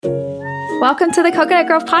Welcome to the Coconut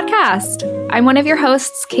Grove Podcast. I'm one of your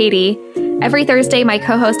hosts, Katie. Every Thursday, my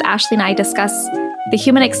co-host Ashley and I discuss the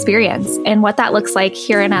human experience and what that looks like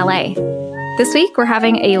here in LA. This week, we're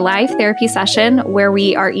having a live therapy session where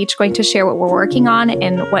we are each going to share what we're working on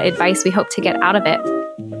and what advice we hope to get out of it.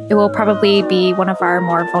 It will probably be one of our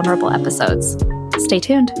more vulnerable episodes. Stay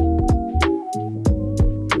tuned.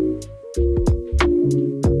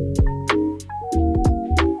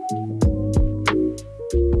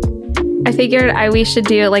 I figured we should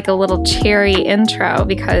do like a little cheery intro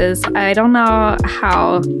because I don't know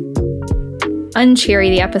how uncheery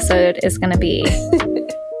the episode is going to be.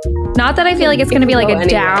 Not that I feel like it's going to be like a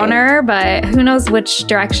downer, but who knows which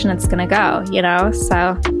direction it's going to go, you know?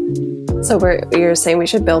 So you're saying we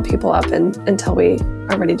should build people up until we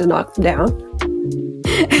are ready to knock them down?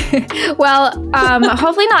 Well,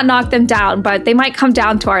 hopefully not knock them down, but they might come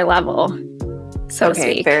down to our level. So to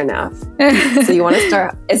speak. Fair enough. So you want to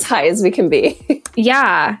start as high as we can be.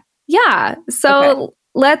 Yeah. So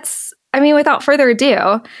without further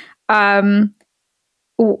ado,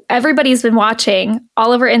 everybody's been watching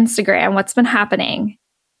all over Instagram what's been happening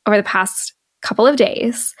over the past couple of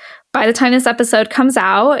days. By the time this episode comes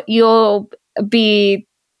out, you'll be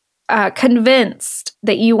convinced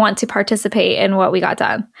that you want to participate in what we got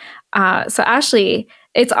done. So Ashley,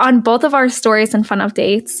 it's on both of our stories and fun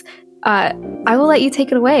updates. I will let you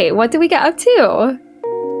take it away. What did we get up to?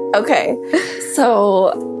 Okay,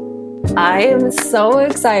 so I am so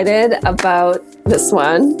excited about this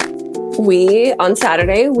one. On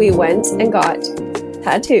Saturday, we went and got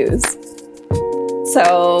tattoos.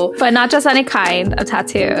 But not just any kind of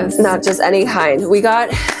tattoos. Not just any kind. We got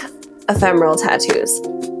ephemeral tattoos.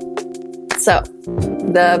 So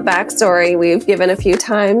the backstory we've given a few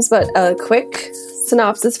times, but a quick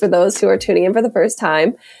synopsis for those who are tuning in for the first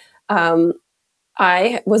time.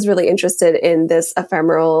 I was really interested in this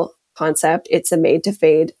ephemeral concept. It's a made to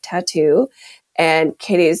fade tattoo, and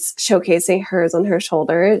Katie's showcasing hers on her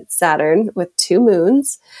shoulder, Saturn with 2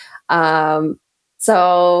 moons.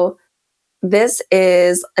 So this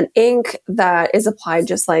is an ink that is applied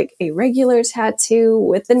just like a regular tattoo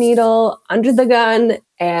with the needle under the gun,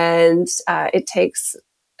 and it takes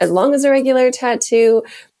as long as a regular tattoo.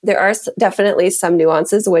 There are definitely some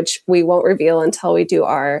nuances, which we won't reveal until we do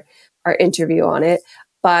our interview on it.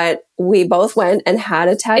 But we both went and had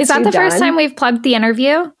a tattoo. Is that the first time we've plugged the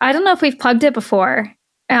interview? I don't know if we've plugged it before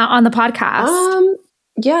on the podcast.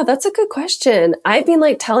 Yeah, that's a good question. I've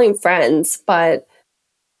been telling friends, but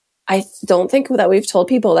I don't think that we've told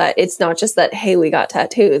people that it's not just that, hey, we got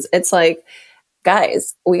tattoos. It's like,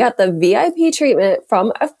 guys, we got the VIP treatment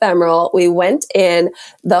from Ephemeral. We went in,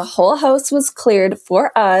 the whole house was cleared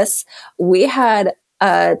for us. We had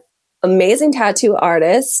an amazing tattoo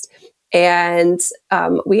artist, and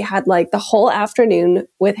we had the whole afternoon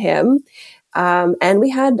with him. And we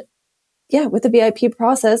had, with the VIP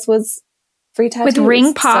process was free tattoos. With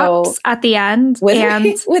ring pops at the end.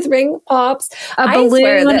 With ring pops. A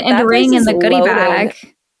balloon and a ring in the goodie bag.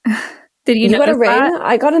 Did you got a ring? That?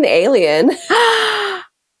 I got an alien.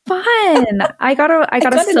 Fun. I got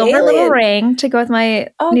a silver little ring to go with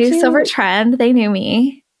my new cute silver trend. They knew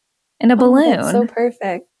me. And a balloon. That's so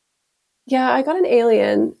perfect. Yeah, I got an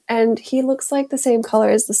alien, and he looks like the same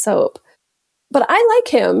color as the soap. But I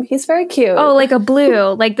like him. He's very cute. Oh, like a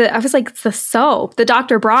blue. I was like, it's the soap. The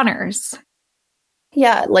Dr. Bronner's.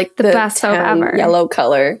 Yeah, like the best soap ever. Yellow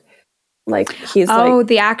color. He's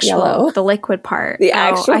the actual yellow. The liquid part. The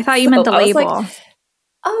actual I thought you meant the label.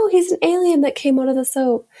 He's an alien that came out of the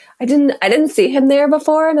soap. I didn't see him there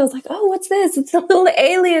before, and I was like, oh, what's this? It's a little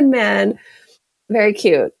alien man. Very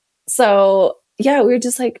cute. So yeah, we're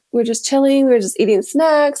just chilling, we were just eating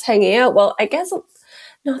snacks, hanging out. Well, I guess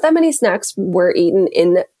not that many snacks were eaten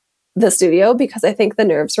in the studio because I think the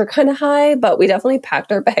nerves were kind of high, but we definitely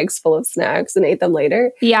packed our bags full of snacks and ate them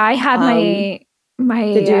later. Yeah, I had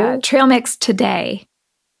my trail mix today.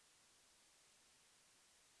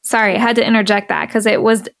 Sorry, I had to interject that because it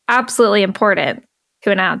was absolutely important to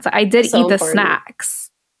announce. I did eat the snacks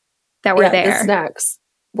that were there. The snacks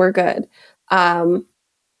were good.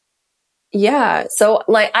 Yeah. So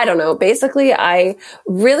I don't know. Basically, I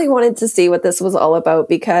really wanted to see what this was all about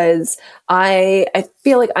because I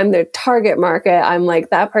feel like I'm their target market. I'm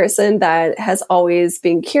that person that has always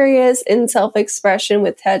been curious in self-expression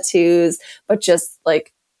with tattoos, but just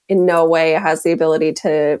in no way has the ability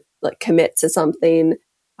to commit to something.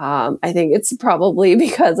 I think it's probably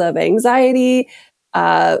because of anxiety,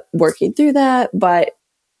 working through that, but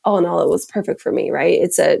all in all, it was perfect for me, right?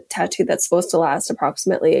 It's a tattoo that's supposed to last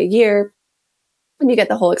approximately a year. And you get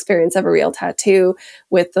the whole experience of a real tattoo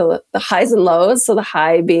with the highs and lows. So the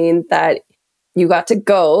high being that you got to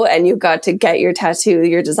go and you got to get your tattoo,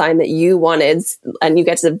 your design that you wanted, and you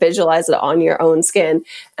get to visualize it on your own skin.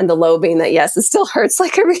 And the low being that, yes, it still hurts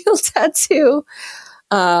like a real tattoo.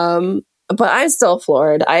 But I'm still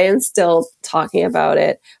floored. I am still talking about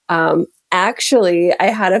it. Actually, I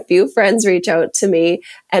had a few friends reach out to me,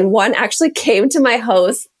 and one actually came to my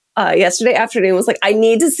house yesterday afternoon, was like, I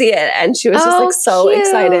need to see it. And she was just like so cute.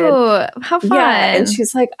 excited. How fun. Yeah, and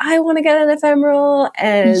she's like, I want to get an ephemeral.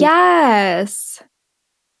 And yes.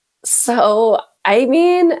 so, I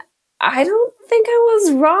mean, I don't think I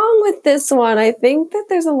was wrong with this one. I think that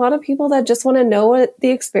there's a lot of people that just want to know what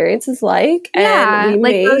the experience is like. Yeah, And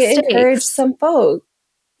we like those may encourage stakes. some folk.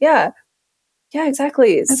 Yeah. Yeah,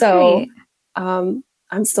 exactly. That's So, great.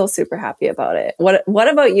 I'm still super happy about it.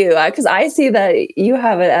 What about you? Because I see that you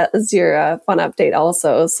have it as your fun update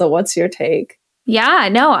also. So what's your take? Yeah,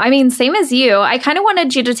 no, I mean, same as you. I kind of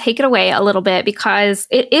wanted you to take it away a little bit because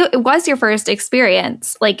it was your first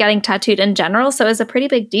experience, like getting tattooed in general. So it was a pretty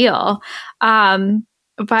big deal.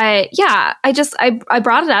 But yeah, I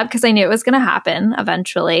brought it up because I knew it was going to happen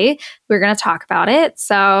eventually. We were going to talk about it.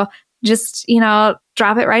 So just,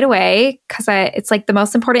 drop it right away because it's like the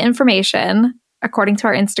most important information according to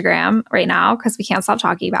our Instagram right now because we can't stop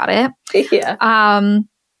talking about it. Yeah.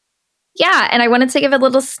 Yeah, and I wanted to give a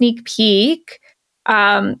little sneak peek.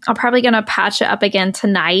 I'm probably going to patch it up again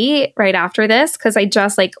tonight right after this because I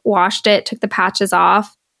just like washed it, took the patches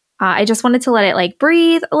off. I just wanted to let it like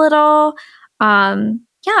breathe a little.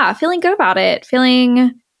 Yeah, feeling good about it.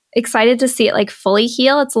 Feeling excited to see it like fully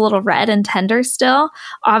heal. It's a little red and tender still,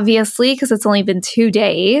 obviously, because it's only been 2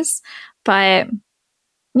 days. But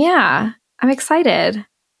yeah, I'm excited.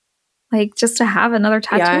 Like just to have another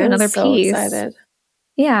tattoo, another piece. Excited.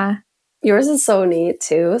 Yeah. Yours is so neat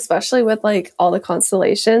too, especially with like all the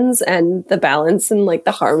constellations and the balance and like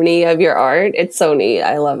the harmony of your art. It's so neat.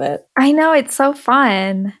 I love it. I know, it's so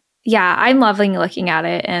fun. Yeah, I'm loving looking at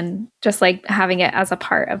it and just like having it as a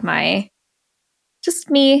part of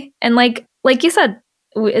just me. And like you said,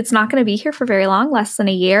 it's not going to be here for very long, less than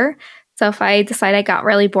a year. So if I decide I got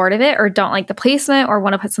really bored of it or don't like the placement or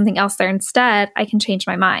want to put something else there instead, I can change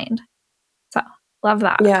my mind. So love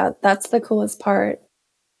that. Yeah, that's the coolest part.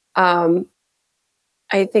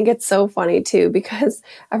 I think it's so funny too because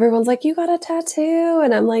everyone's like, you got a tattoo?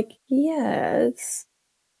 And I'm like, yes.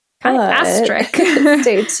 Asterisk.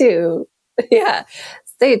 Stay tuned. Yeah.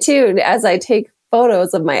 Stay tuned as I take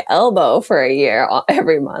photos of my elbow for a year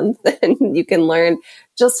every month. And you can learn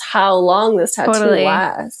just how long this tattoo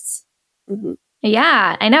lasts. Mm-hmm.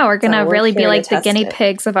 Yeah, I know. We're going to really be like the guinea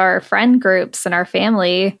pigs of our friend groups and our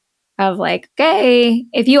family of like, okay,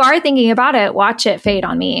 if you are thinking about it, watch it fade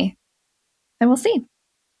on me. And we'll see.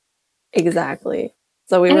 Exactly.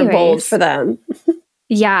 So we were bold for them.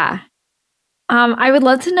 Yeah. I would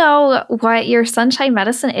love to know what your sunshine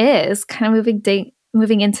medicine is, kind of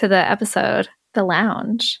moving into the episode, the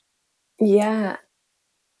lounge. Yeah.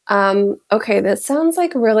 Okay, this sounds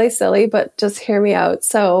like really silly, but just hear me out.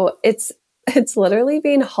 So it's literally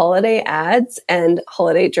been holiday ads and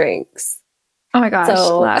holiday drinks. Oh my gosh,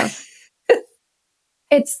 love.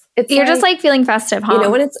 it's you're just like feeling festive, huh?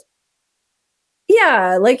 When it's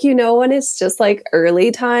when it's just like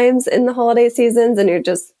early times in the holiday seasons and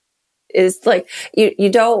it's like you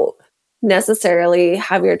don't necessarily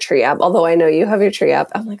have your tree up, although I know you have your tree up.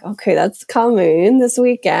 I'm like, okay, that's coming this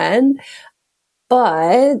weekend.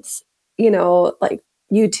 But, like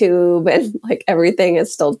YouTube and like everything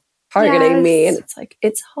is still targeting me. And it's like,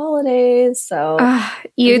 it's holidays. So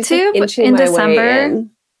YouTube in December.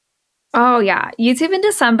 Oh yeah. YouTube in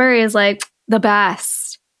December is like the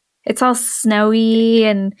best. It's all snowy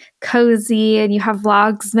and cozy and you have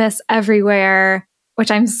Vlogsmas everywhere,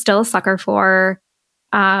 which I'm still a sucker for.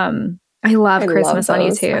 I love Christmas on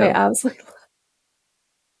YouTube. I absolutely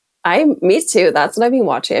me too. That's what I've been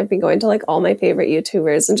watching. I've been going to like all my favorite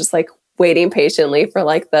YouTubers and just like waiting patiently for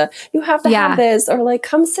like you have to have this or like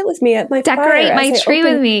come sit with me at my decorate my tree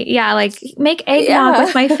with me. Yeah, like make eggnog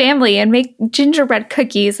with my family and make gingerbread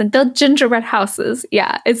cookies and build gingerbread houses.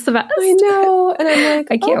 Yeah, it's the best. I know. And I'm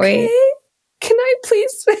like, I can't wait. Can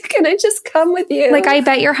I just come with you? Like, I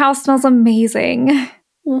bet your house smells amazing.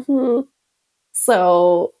 Mm-hmm.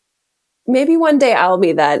 So maybe one day I'll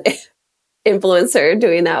be that influencer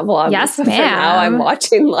doing that vlog. Yes, ma'am. For now, I'm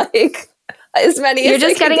watching like as many. You're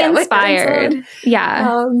just getting inspired.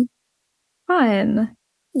 Yeah. Fun.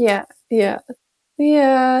 Yeah.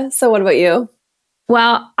 So what about you?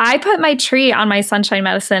 Well, I put my tree on my sunshine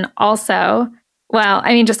medicine also. Well,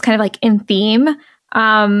 I mean, just kind of like in theme.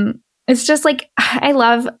 It's just like, I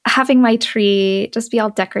love having my tree just be all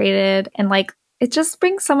decorated and like, it just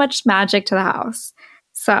brings so much magic to the house.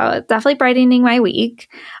 So definitely brightening my week.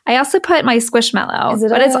 I also put my Squishmallow. Is it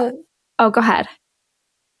go ahead.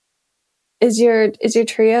 Is your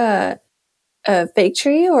tree a fake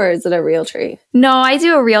tree or is it a real tree? No, I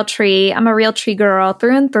do a real tree. I'm a real tree girl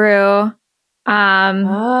through and through.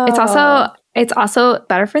 It's also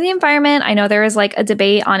better for the environment. I know there is like a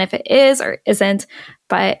debate on if it is or isn't,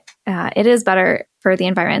 but it is better for the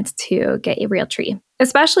environment to get a real tree,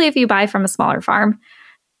 especially if you buy from a smaller farm.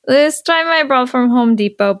 This time I brought from Home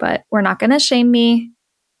Depot, but we're not going to shame me.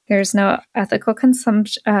 There's no ethical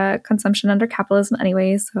consumption under capitalism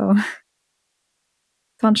anyway, so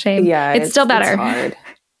don't shame. Yeah, it's still better. It's hard.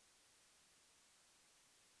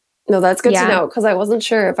 No, that's good to know because I wasn't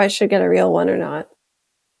sure if I should get a real one or not.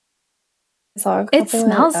 I saw a couple it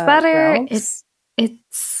smells better. Ralphs.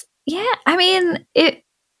 It's I mean,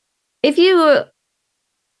 if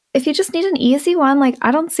you just need an easy one, like I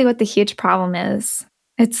don't see what the huge problem is.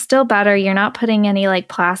 It's still better. You're not putting any like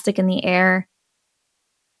plastic in the air.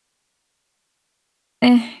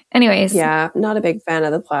 Anyways. Yeah, not a big fan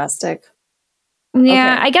of the plastic.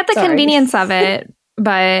 Yeah, okay, I get the convenience of it,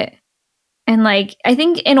 but like I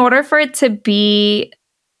think in order for it to be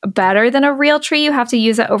better than a real tree, you have to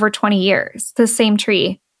use it over 20 years, the same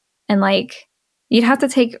tree. And like you'd have to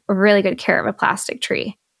take really good care of a plastic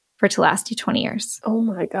tree for it to last you 20 years. Oh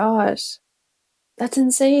my gosh. That's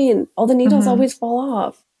insane. All the needles always fall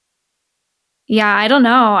off. Yeah, I don't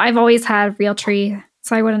know. I've always had real tree,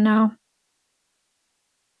 so I wouldn't know.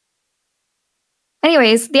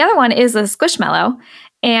 Anyways, the other one is a Squishmallow,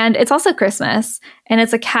 and it's also Christmas, and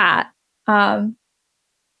it's a cat. I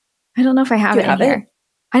don't know if I have it in here.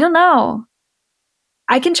 I don't know.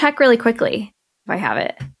 I can check really quickly if I have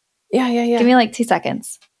it. Yeah. Give me like 2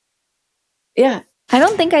 seconds. Yeah. I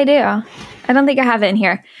don't think I do. I don't think I have it in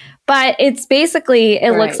here. But it's basically,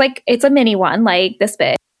 it looks like it's a mini one, like this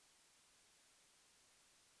big.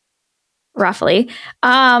 Roughly.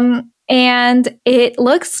 And it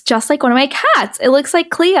looks just like one of my cats. It looks like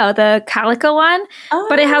Cleo, the calico one,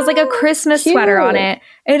 but it has like a Christmas sweater on it.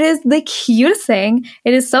 It is the cutest thing.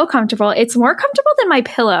 It is so comfortable. It's more comfortable than my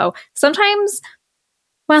pillow. Sometimes,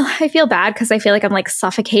 well, I feel bad because I feel like I'm like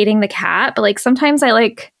suffocating the cat, but like sometimes I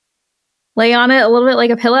like lay on it a little bit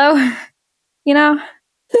like a pillow, you know?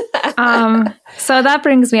 So that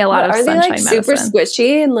brings me a lot of sunshine medicine. Are they like medicine. Super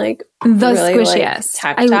squishy and like the really, squishiest,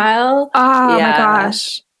 like, tactile? My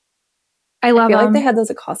gosh. I love them. I feel like they had those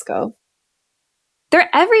at Costco. They're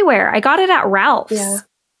everywhere. I got it at Ralph's. Yeah.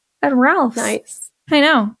 At Ralph's. Nice. I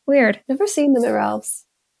know. Weird. Never seen them at Ralph's.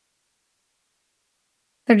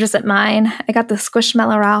 They're just at mine. I got the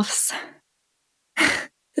Squishmallow Ralph's.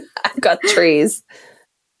 I've got trees.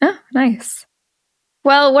 Oh, nice.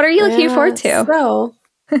 Well, what are you looking forward to? So,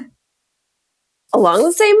 along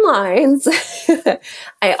the same lines,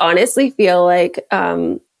 I honestly feel like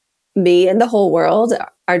me and the whole world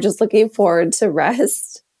are just looking forward to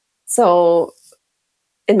rest. So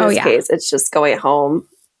in this case, it's just going home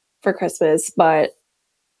for Christmas. But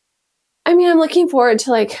I mean, I'm looking forward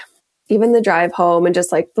to like even the drive home and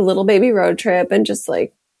just like the little baby road trip and just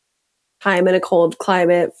like time in a cold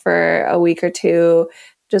climate for a week or two,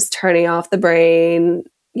 just turning off the brain.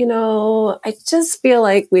 You know, I just feel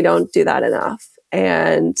like we don't do that enough.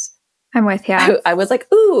 And I'm with you. I was like,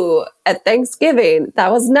 ooh, at Thanksgiving,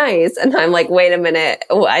 that was nice. And I'm like, wait a minute.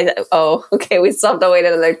 Okay, we still have to wait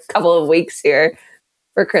another couple of weeks here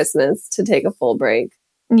for Christmas to take a full break.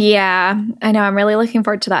 Yeah, I know. I'm really looking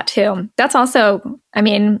forward to that too. That's also, I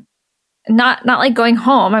mean, not like going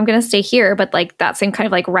home. I'm going to stay here, but like that same kind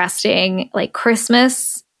of like resting, like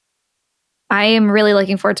Christmas. I am really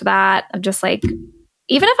looking forward to that. I'm just like,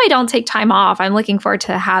 even if I don't take time off, I'm looking forward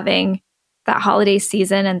to having that holiday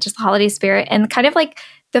season and just the holiday spirit and kind of like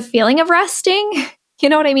the feeling of resting. You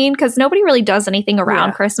know what I mean? Because nobody really does anything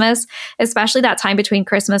around Christmas, especially that time between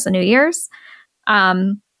Christmas and New Year's.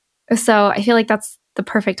 So I feel like that's the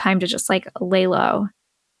perfect time to just like lay low.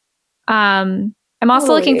 I'm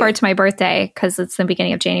also looking forward to my birthday because it's the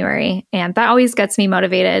beginning of January, and that always gets me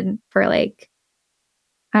motivated for like,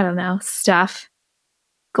 I don't know, stuff,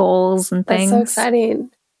 goals and things. That's so exciting.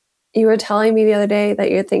 You were telling me the other day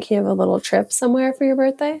that you're thinking of a little trip somewhere for your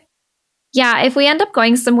birthday. Yeah, if we end up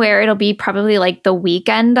going somewhere, it'll be probably like the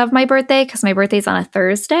weekend of my birthday because my birthday's on a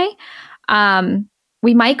Thursday.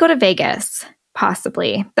 We might go to Vegas,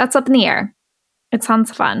 possibly. That's up in the air. It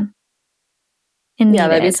sounds fun. Yeah,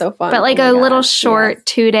 that'd be so fun. But like a little short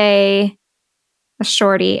 2-day, a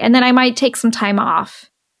shorty. And then I might take some time off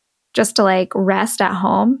just to like rest at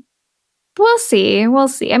home. We'll see. We'll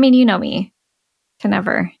see. I mean, you know me. Can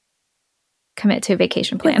never commit to a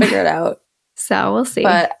vacation plan. You'll figure it out. So we'll see.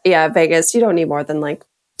 But yeah, Vegas, you don't need more than like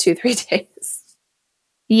 2-3 days.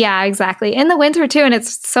 Yeah, exactly. In the winter too, and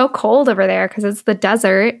it's so cold over there because it's the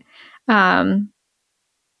desert.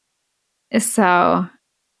 So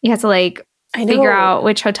you have to like I figure know. out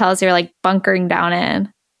which hotels you're like bunkering down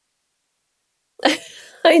in.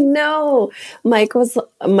 I know. Mike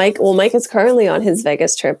is currently on his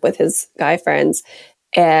Vegas trip with his guy friends,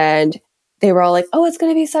 and they were all like, "Oh, it's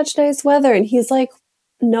going to be such nice weather." And he's like,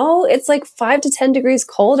 "No, it's like 5 to 10 degrees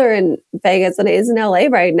colder in Vegas than it is in LA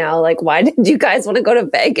right now. Like, why did you guys want to go to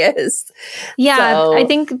Vegas?" Yeah, So, I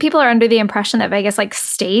think people are under the impression that Vegas like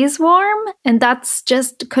stays warm, and that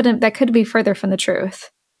could be further from the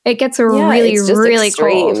truth. It gets really, it's just really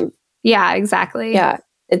extreme. cold. Yeah, exactly. Yeah,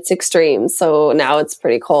 it's extreme. So now it's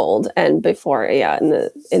pretty cold, and before, in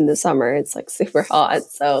the summer, it's like super hot.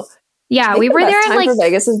 So Yeah, I think we the were best there in time like for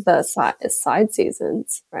Vegas is the side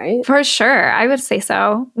seasons, right? for sure. I would say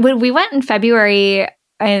so. When we went in February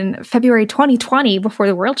 2020 before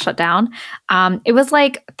the world shut down, it was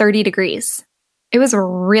like 30 degrees. It was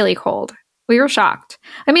really cold. We were shocked.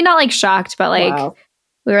 I mean, not like shocked, but like Wow.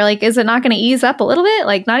 we were like, is it not going to ease up a little bit?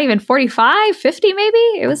 Like not even 45, 50 maybe?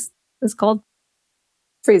 It was cold.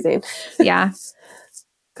 Freezing. Yeah.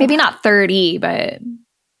 Maybe not 30, but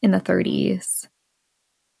in the 30s.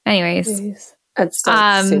 Anyways. Jeez. It's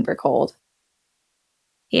still super cold.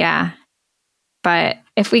 Yeah. But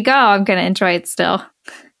if we go, I'm going to enjoy it still.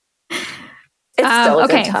 It's still a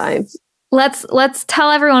good time. Let's tell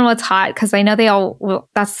everyone what's hot because I know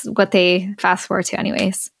that's what they fast forward to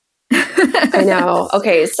anyways. I know.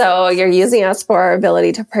 Okay, so you're using us for our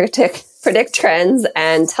ability to predict trends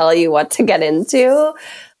and tell you what to get into.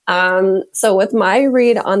 So with my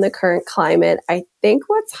read on the current climate, I think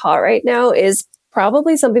what's hot right now is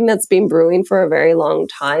probably something that's been brewing for a very long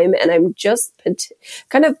time. And I'm just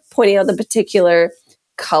kind of pointing out the particular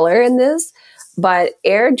color in this, but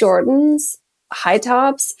Air Jordans high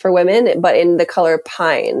tops for women, but in the color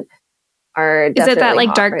pine are definitely Is it that like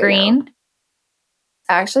hot dark right green? now.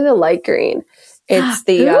 Actually, the light green. It's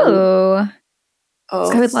the I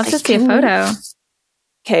would love to see a photo.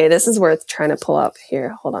 Okay, this is worth trying to pull up here.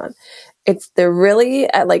 Hold on. They're really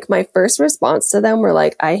at like my first response to them were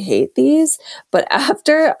like, I hate these. But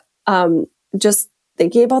after just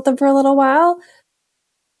thinking about them for a little while,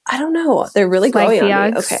 I don't know. They're really growing like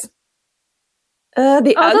on me. Okay.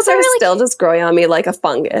 The Uggs are really still just growing on me like a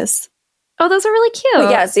fungus. Oh, those are really cute.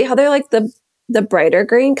 But yeah, see how they're like the brighter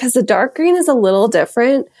green? Because the dark green is a little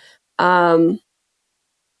different.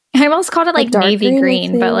 I almost called it like navy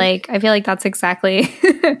green, but like I feel like that's exactly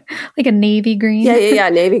like a navy green. Yeah,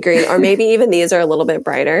 navy green. Or maybe even these are a little bit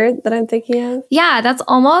brighter that I'm thinking of. Yeah,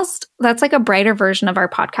 that's like a brighter version of our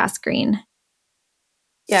podcast green.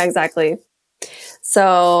 Yeah, exactly.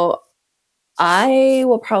 So I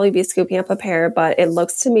will probably be scooping up a pair, but it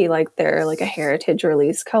looks to me like they're like a heritage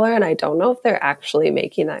release color, and I don't know if they're actually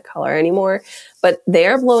making that color anymore, but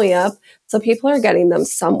they're blowing up, so people are getting them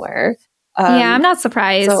somewhere. Yeah, I'm not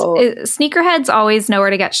surprised. Sneakerheads always know where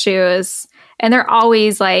to get shoes, and they're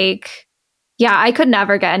always like, yeah, I could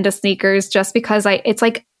never get into sneakers just because it's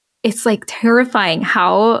like terrifying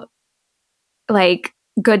how like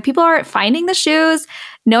good people are at finding the shoes,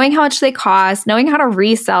 knowing how much they cost, knowing how to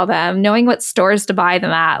resell them, knowing what stores to buy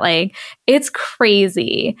them at. Like, it's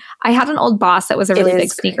crazy. I had an old boss that was a really big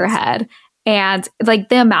sneakerhead, and like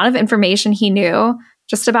the amount of information he knew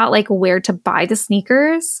just about like where to buy the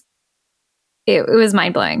sneakers, it was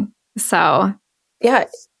mind blowing. So yeah,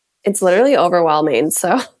 it's literally overwhelming.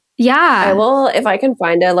 So yeah, I will, if I can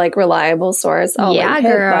find a like reliable source, I'll link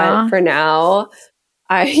it. But for now,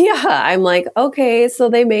 I'm like, okay, so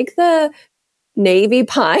they make the navy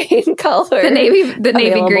pine color, the navy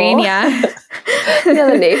green, yeah,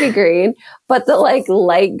 the navy green, but the like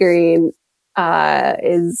light green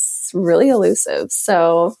is really elusive.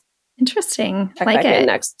 So interesting. Like it.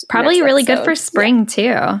 Probably next really episode. good for spring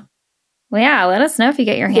too. Well, yeah, let us know if you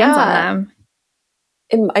get your hands on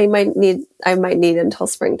them. I might need until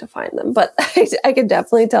spring to find them, but I can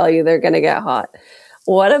definitely tell you they're going to get hot.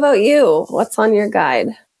 What about you? What's on your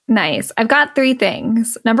guide? Nice. I've got 3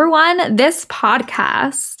 things. Number 1, this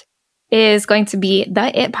podcast is going to be the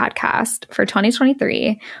IT podcast for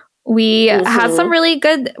 2023. We had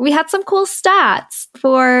some cool stats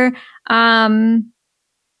for our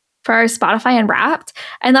Spotify Unwrapped.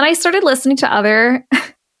 And then I started listening to other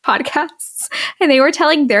podcasts and they were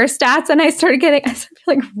telling their stats, and I started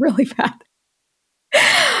feeling really bad.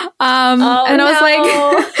 And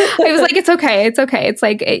I was like, it's okay. It's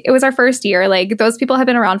like, it was our first year. Like, those people have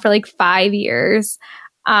been around for like 5 years.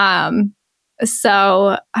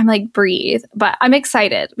 So I'm like, breathe. But I'm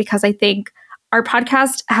excited because I think our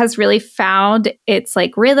podcast has really found its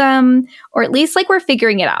like rhythm, or at least like we're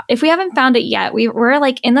figuring it out. If we haven't found it yet, we're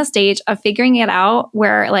like in the stage of figuring it out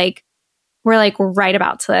where like we're like right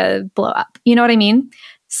about to blow up. You know what I mean?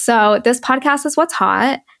 So this podcast is what's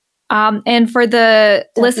hot. And for the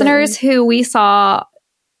listeners who we saw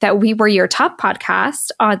that we were your top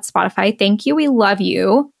podcast on Spotify, thank you. We love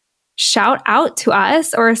you. Shout out to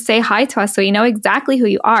us or say hi to us so we know exactly who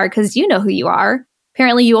you are, because you know who you are.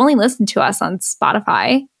 Apparently, you only listen to us on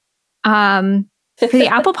Spotify. For the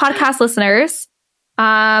Apple Podcast listeners,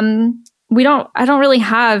 I don't really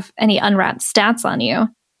have any unwrapped stats on you,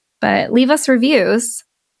 but leave us reviews.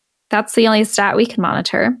 That's the only stat we can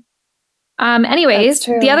monitor. Anyways,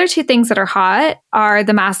 the other two things that are hot are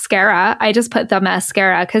the mascara. I just put the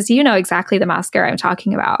mascara because you know exactly the mascara I'm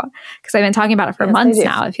talking about, because I've been talking about it for months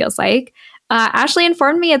now, it feels like. Ashley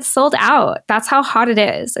informed me it's sold out. That's how hot it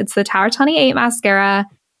is. It's the Tower 28 mascara.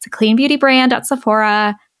 It's a clean beauty brand at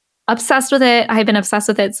Sephora. Obsessed with it. I've been obsessed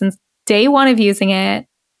with it since day one of using it.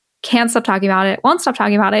 Can't stop talking about it. Won't stop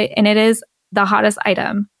talking about it. And it is the hottest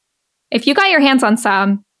item. If you got your hands on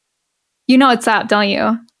some, you know what's up, don't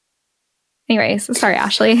you? Anyways, sorry,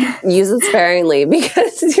 Ashley. Use it sparingly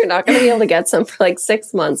because you're not going to be able to get some for like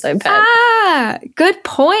 6 months, I bet. Good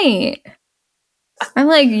point. I'm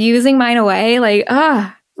like using mine away. Like,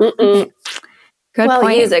 Good point.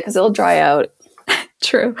 Well, use it because it'll dry out.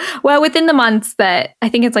 True. Well, within the months that I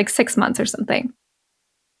think it's like 6 months or something.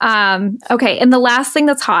 Okay. And the last thing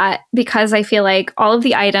that's hot, because I feel like all of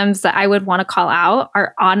the items that I would want to call out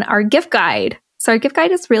are on our gift guide. So our gift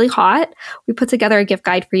guide is really hot. We put together a gift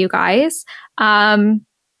guide for you guys.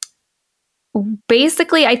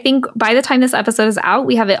 Basically, I think by the time this episode is out,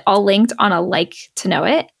 we have it all linked on a like to know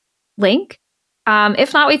it link.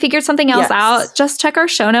 If not, we figured something else out. Just check our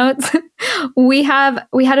show notes. we had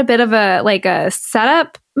a bit of a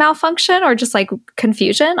setup malfunction or just like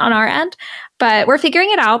confusion on our end, but we're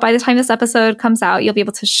figuring it out. By the time this episode comes out, you'll be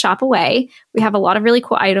able to shop away. We have a lot of really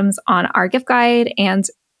cool items on our gift guide, and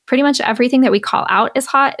pretty much everything that we call out is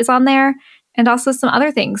hot is on there, and also some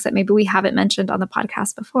other things that maybe we haven't mentioned on the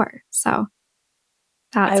podcast before. So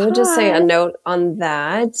that's I would just say a note on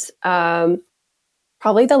that.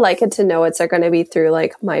 Probably the like it to know it's are going to be through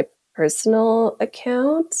like my personal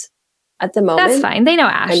account at the moment. That's fine. They know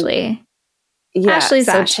Ashley. Ashley's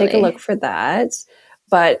so Ashley. Take a look for that.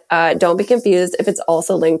 But don't be confused if it's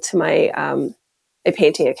also linked to my a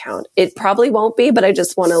painting account. It probably won't be, but I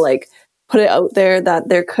just want to like put it out there that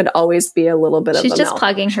there could always be a little bit of She's just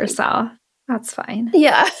plugging herself. That's fine.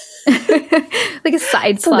 Yeah. Like a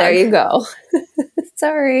side plug. So there you go.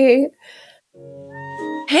 Sorry.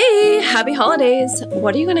 Hey, happy holidays.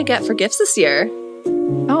 What are you going to get for gifts this year?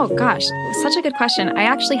 Oh gosh, such a good question. I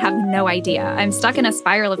actually have no idea. I'm stuck in a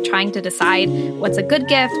spiral of trying to decide what's a good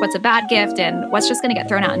gift, what's a bad gift, and what's just going to get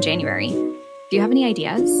thrown out in January. Do you have any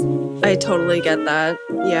ideas? I totally get that.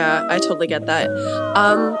 Yeah, I totally get that.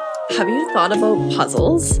 Have you thought about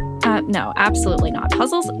puzzles? No, absolutely not.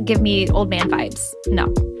 Puzzles give me old man vibes.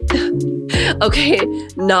 No. Okay,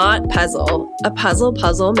 not puzzle. A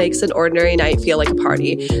puzzle makes an ordinary night feel like a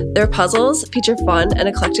party. Their puzzles feature fun and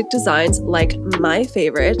eclectic designs like my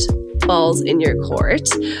favorite, Balls in Your Court,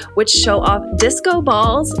 which show off disco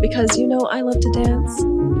balls because you know I love to dance.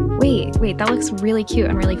 Wait, that looks really cute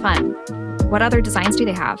and really fun. What other designs do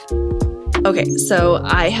they have? Okay, so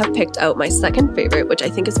I have picked out my second favorite, which I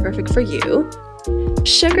think is perfect for you.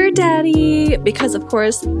 Sugar Daddy, because of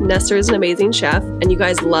course Nestor is an amazing chef and you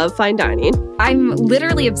guys love fine dining. I'm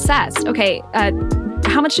literally obsessed. Okay,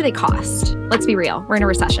 how much do they cost? Let's be real, we're in a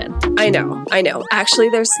recession. I know. Actually,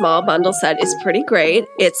 their small bundle set is pretty great.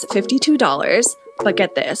 It's $52. But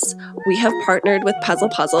get this, we have partnered with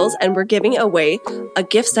Puzzles and we're giving away a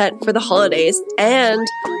gift set for the holidays and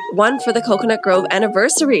one for the Coconut Grove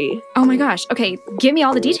anniversary. Oh my gosh. Okay, give me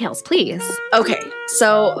all the details, please. Okay,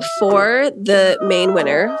 so for the main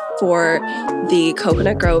winner for the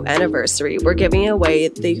Coconut Grove anniversary, we're giving away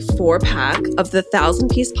the 4-pack of the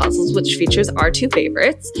 1,000-piece puzzles, which features our two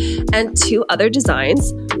favorites, and 2 other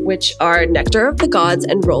designs, which are Nectar of the Gods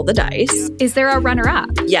and Roll the Dice. Is there a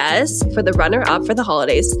runner-up? Yes, for the runner-up for the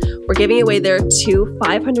holidays, we're giving away their 2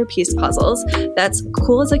 500-piece puzzles. That's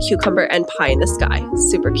Cool as a Cucumber and Pie in the Sky.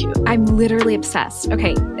 Super cute. I'm literally obsessed.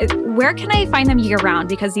 Okay, where can I find them year-round?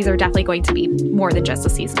 Because these are definitely going to be more than just a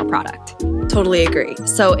seasonal product. Totally agree.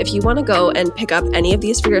 So if you want to go and pick up any of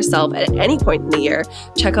these for yourself at any point in the year,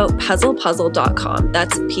 check out puzzlepuzzle.com.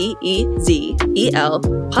 That's P-E-Z-E-L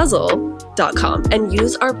puzzle.com and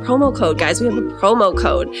use our promo code. Guys, we have a promo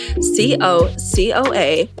code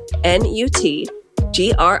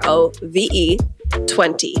COCOANUTGROVE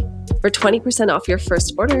 20. for 20% off your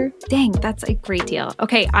first order. Dang, that's a great deal.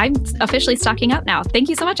 Okay, I'm officially stocking up now. Thank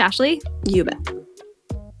you so much, Ashley. You bet.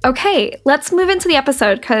 Okay, let's move into the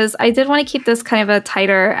episode because I did want to keep this kind of a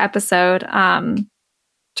tighter episode,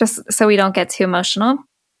 just so we don't get too emotional.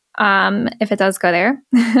 If it does go there.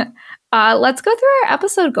 Let's go through our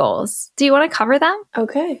episode goals. Do you want to cover them?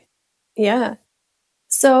 Okay. Yeah.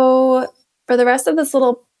 So for the rest of this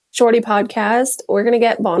little shorty podcast, we're going to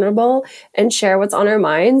get vulnerable and share what's on our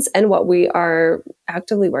minds and what we are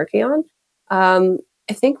actively working on.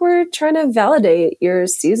 I think we're trying to validate your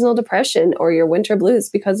seasonal depression or your winter blues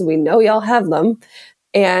because we know y'all have them.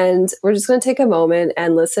 And we're just going to take a moment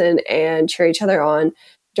and listen and cheer each other on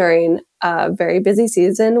during a very busy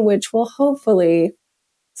season, which will hopefully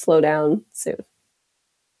slow down soon.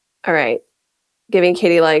 All right. Giving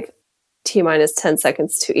Katie like T-minus 10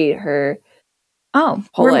 seconds to eat her Oh,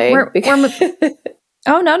 Olay,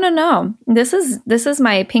 oh, no. This is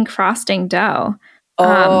my pink frosting dough.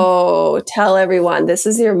 Tell everyone, this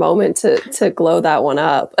is your moment to glow that one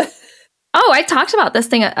up. Oh, I talked about this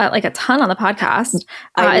thing like a ton on the podcast.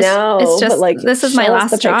 I know. It's just, but like, this is my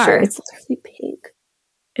last jar. It's literally pink.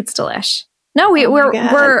 It's delish. No,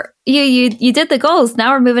 we're you did the goals.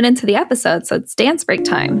 Now we're moving into the episode, so it's dance break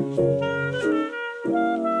time.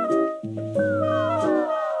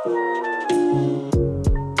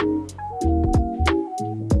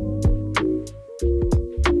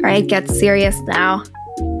 All right, get serious now.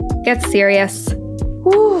 Get serious.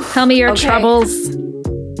 Whew. Tell me your troubles.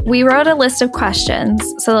 We wrote a list of questions,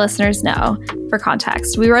 so the listeners know, for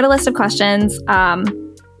context. We wrote a list of questions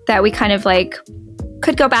that we kind of like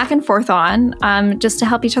could go back and forth on just to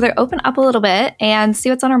help each other open up a little bit and see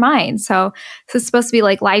what's on our mind. So this is supposed to be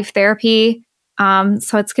like live therapy.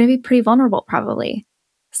 So it's going to be pretty vulnerable probably.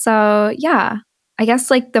 So yeah, I guess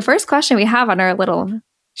like the first question we have on our little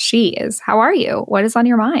sheet is, how are you? What is on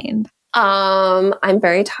your mind? I'm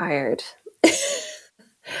very tired.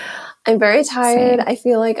 I'm very tired. Same. I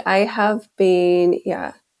feel like I have been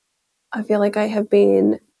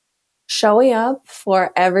showing up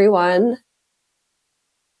for everyone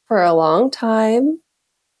for a long time.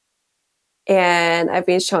 And I've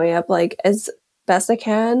been showing up like as best I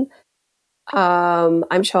can.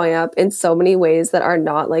 I'm showing up in so many ways that are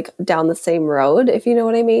not like down the same road, if you know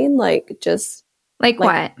what I mean. Like just like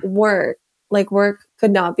what? Work. Like work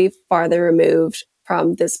could not be farther removed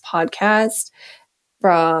from this podcast,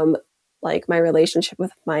 from like my relationship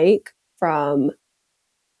with Mike, from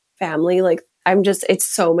family. Like it's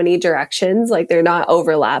so many directions. Like they're not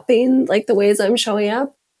overlapping like the ways I'm showing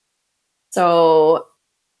up. So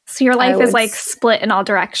your life is like split in all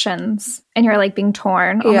directions and you're like being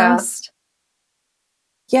torn almost.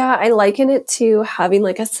 Yeah, I liken it to having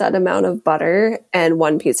like a set amount of butter and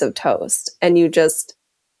one piece of toast. And you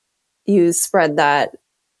spread that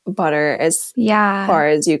butter as far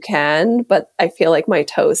as you can. But I feel like my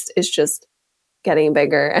toast is just getting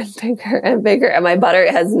bigger and bigger and bigger. And my butter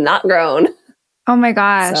has not grown. Oh my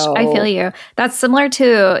gosh, I feel you. That's similar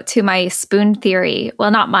to my spoon theory. Well,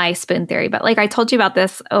 not my spoon theory, but like I told you about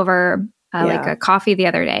this over like a coffee the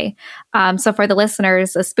other day. So for the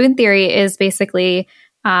listeners, a spoon theory is basically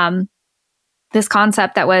this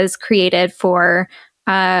concept that was created for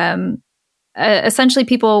essentially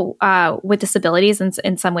people with disabilities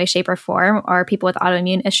in some way, shape, or form, or people with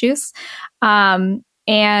autoimmune issues. And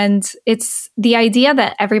it's the idea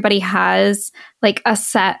that everybody has like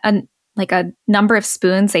a number of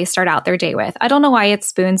spoons they start out their day with. I don't know why it's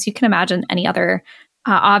spoons. You can imagine any other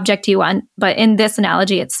object you want, but in this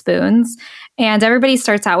analogy, it's spoons. And everybody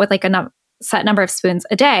starts out with like a set number of spoons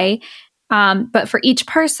a day. But for each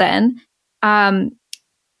person, an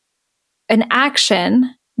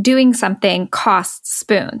action, doing something, costs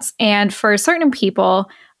spoons. And for certain people,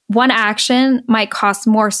 one action might cost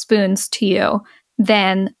more spoons to you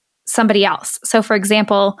than somebody else. So for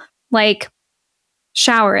example, like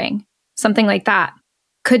showering, something like that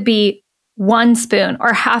could be 1 spoon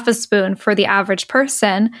or half a spoon for the average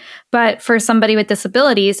person. But for somebody with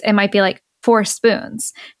disabilities, it might be like 4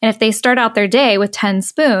 spoons. And if they start out their day with 10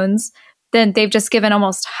 spoons, then they've just given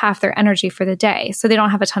almost half their energy for the day. So they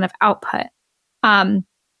don't have a ton of output.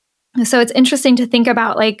 So it's interesting to think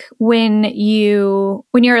about like when you're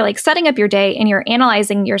like setting up your day and you're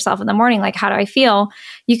analyzing yourself in the morning, like how do I feel?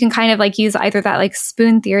 You can kind of like use either that like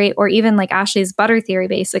spoon theory or even like Ashley's butter theory,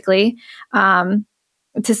 basically, to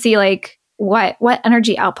see like what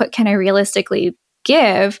energy output can I realistically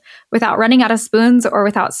give without running out of spoons or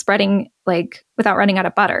without running out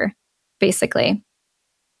of butter, basically.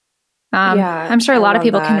 I'm sure a lot of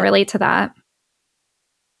people can relate to that.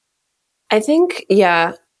 I think,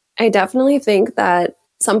 I definitely think that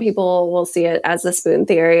Some people will see it as the spoon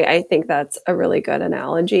theory. I think that's a really good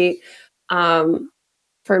analogy.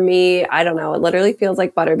 For me, I don't know. It literally feels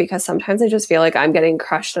like butter because sometimes I just feel like I'm getting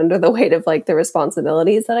crushed under the weight of like the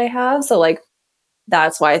responsibilities that I have. So like,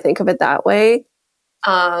 that's why I think of it that way.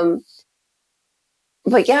 But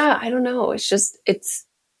yeah, I don't know. It's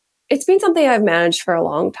been something I've managed for a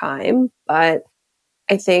long time, but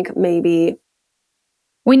I think maybe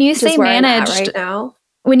when you say managed right now,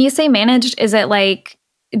 when you say managed, is it like,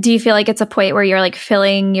 do you feel like it's a point where you're like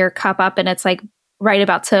filling your cup up and it's like right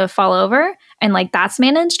about to fall over and like that's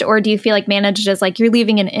managed? Or do you feel like managed is like you're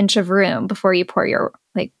leaving an inch of room before you before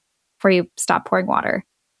you stop pouring water?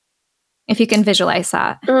 If you can visualize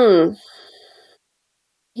that. Because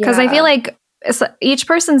I feel like each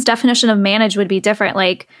person's definition of manage would be different.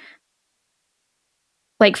 Like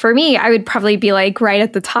for me, I would probably be like right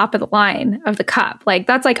at the top of the line of the cup. Like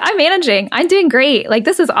that's like, I'm managing. I'm doing great. Like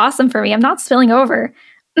this is awesome for me. I'm not spilling over.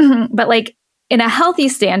 But like in a healthy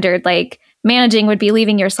standard, like managing would be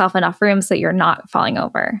leaving yourself enough room so that you're not falling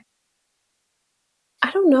over.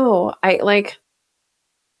 I don't know.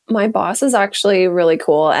 My boss is actually really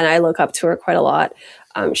cool and I look up to her quite a lot.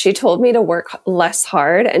 She told me to work less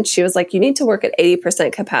hard and she was like, you need to work at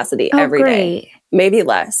 80% capacity every day, maybe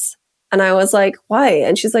less. And I was like, why?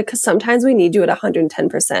 And she's like, because sometimes we need you at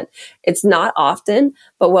 110%. It's not often,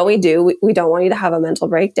 but when we do, we don't want you to have a mental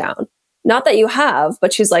breakdown. Not that you have,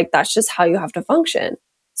 but she's like, that's just how you have to function.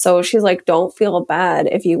 So she's like, don't feel bad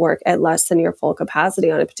if you work at less than your full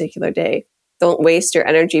capacity on a particular day. Don't waste your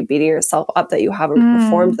energy beating yourself up that you haven't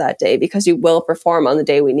performed that day because you will perform on the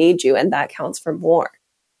day we need you. And that counts for more.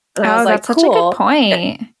 And I was like, that's such a good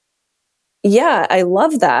point. Yeah, I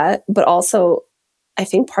love that. But also, I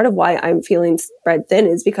think part of why I'm feeling spread thin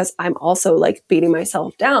is because I'm also like beating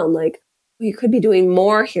myself down. Like, you could be doing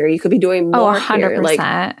more here. You could be doing more 100%. Here. Like,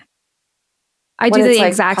 I do the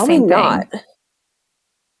exact same thing. Not.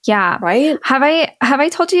 Yeah. Right? Have I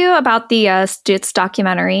told you about the Stutz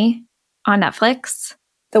documentary on Netflix?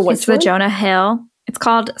 It's the Jonah Hill. It's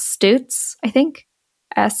called Stutz, I think.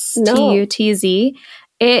 Stutz.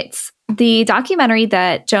 It's the documentary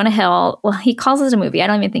that Jonah Hill, well, he calls it a movie. I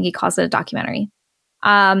don't even think he calls it a documentary.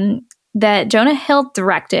 That Jonah Hill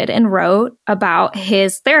directed and wrote about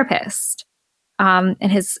his therapist.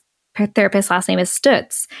 And his therapist's last name is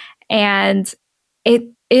Stutz. And it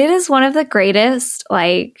is one of the greatest,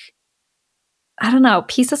 like, I don't know,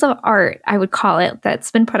 pieces of art, I would call it,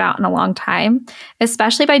 that's been put out in a long time,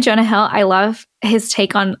 especially by Jonah Hill. I love his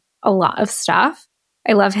take on a lot of stuff.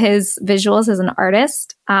 I love his visuals as an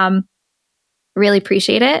artist. Really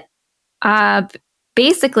appreciate it.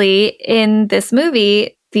 Basically, in this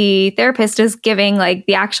movie, the therapist is giving like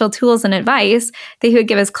the actual tools and advice that he would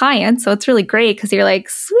give his clients. So it's really great because you're like,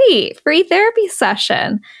 sweet, free therapy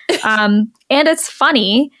session. And it's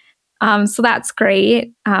funny. So that's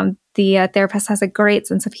great. The therapist has a great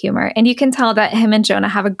sense of humor. And you can tell that him and Jonah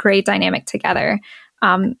have a great dynamic together,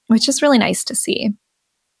 which is really nice to see.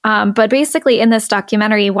 But basically in this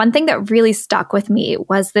documentary, one thing that really stuck with me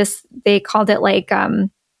was this, they called it like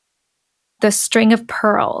the string of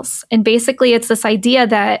pearls. And basically it's this idea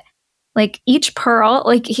that like each pearl,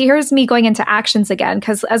 like here's me going into actions again,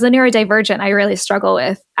 because as a neurodivergent, I really struggle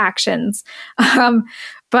with actions.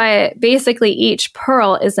 But basically each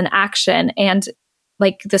pearl is an action and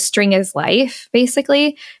like the string is life,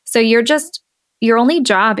 basically. So your only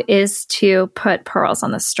job is to put pearls on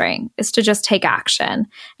the string, is to just take action.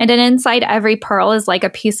 And then inside every pearl is like a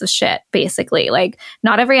piece of shit, basically. Like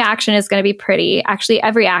not every action is going to be pretty. Actually,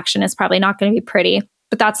 every action is probably not going to be pretty,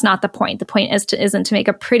 but that's not the point. The point isn't to make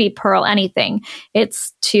a pretty pearl anything.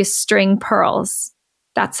 It's to string pearls.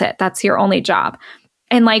 That's it. That's your only job.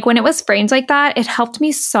 And like when it was framed like that, it helped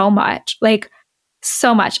me so much, like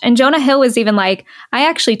so much. And Jonah Hill was even like, I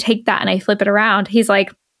actually take that and I flip it around. He's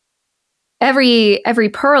like, every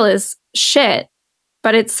pearl is shit,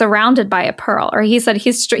 but it's surrounded by a pearl. Or he said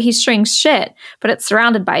he strings shit, but it's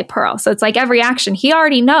surrounded by a pearl. So it's like every action he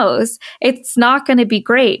already knows it's not going to be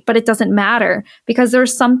great, but it doesn't matter because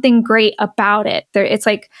there's something great about it. It's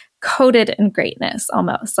like coated in greatness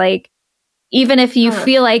almost. Like even if you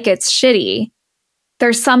feel like it's shitty,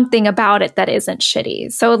 there's something about it that isn't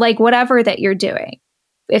shitty. So like whatever that you're doing,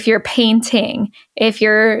 if you're painting, if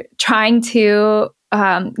you're trying to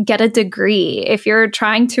get a degree, if you're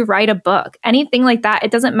trying to write a book, anything like that, it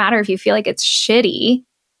doesn't matter if you feel like it's shitty.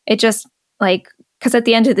 It just like, because at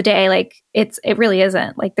the end of the day, like it really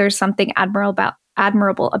isn't. Like there's something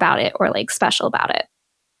admirable about it or like special about it.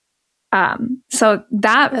 So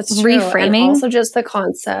that's reframing. And also just the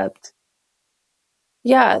concept.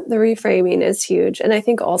 Yeah, the reframing is huge. And I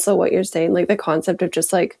think also what you're saying, like the concept of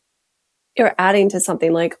just like you're adding to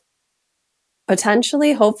something like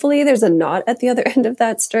potentially, hopefully there's a knot at the other end of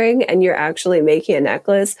that string and you're actually making a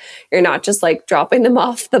necklace. You're not just like dropping them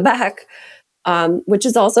off the back, which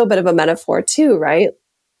is also a bit of a metaphor too, right?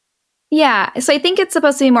 Yeah. So I think it's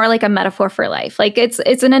supposed to be more like a metaphor for life. Like it's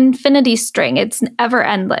an infinity string. It's ever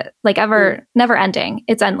endless, like never ending.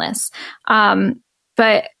 It's endless.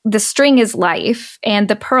 But the string is life and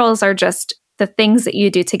the pearls are just the things that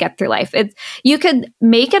you do to get through life. You could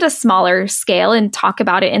make it a smaller scale and talk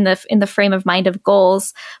about it in the frame of mind of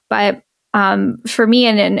goals. But for me,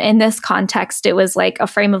 and in this context, it was like a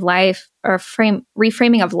frame of life or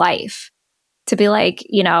reframing of life to be like,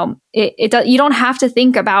 you don't have to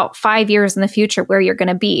think about 5 years in the future where you're going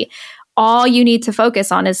to be. All you need to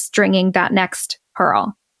focus on is stringing that next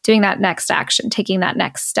pearl, doing that next action, taking that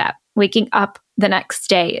next step. Waking up the next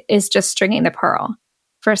day is just stringing the pearl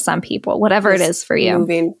for some people, whatever it is for you.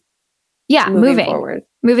 Moving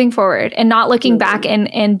forward and not looking back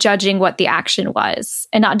and judging what the action was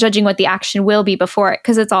and not judging what the action will be before it,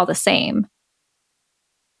 because it's all the same.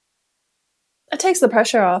 It takes the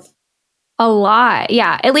pressure off. A lot.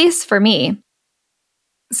 Yeah, at least for me.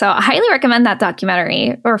 So I highly recommend that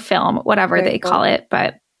documentary or film, whatever they call it,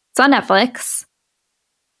 but it's on Netflix.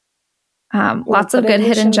 Lots of good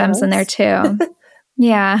hidden gems in there too.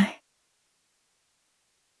 Yeah.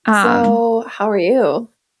 So how are you?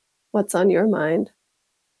 What's on your mind?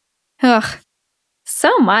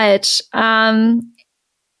 So much. I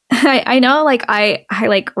know, like I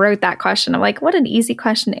like wrote that question. I'm like, what an easy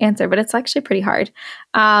question to answer, but it's actually pretty hard.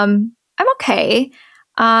 I'm okay.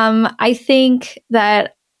 I think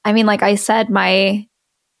that, I mean, like I said, my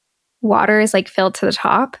water is like filled to the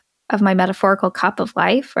top of my metaphorical cup of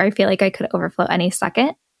life, where I feel like I could overflow any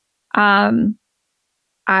second.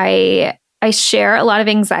 I share a lot of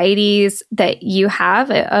anxieties that you have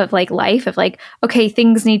of like life, of like, okay,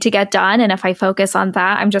 things need to get done. And if I focus on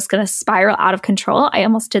that, I'm just going to spiral out of control. I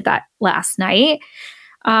almost did that last night.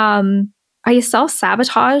 I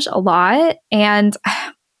self-sabotage a lot. And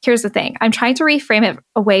here's the thing. I'm trying to reframe it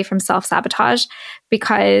away from self-sabotage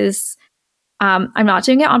because I'm not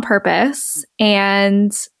doing it on purpose.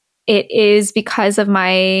 And it is because of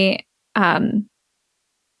my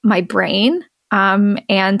brain.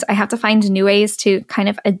 And I have to find new ways to kind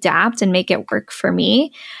of adapt and make it work for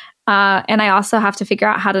me. And I also have to figure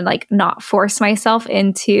out how to like not force myself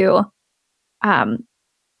into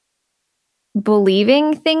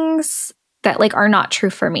believing things that like are not true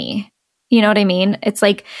for me. You know what I mean? It's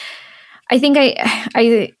like, I think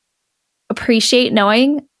I appreciate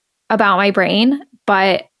knowing about my brain,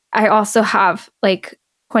 but I also have like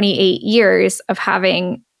 28 years of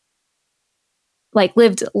having like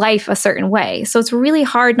lived life a certain way. So it's really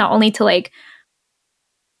hard not only to like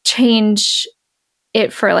change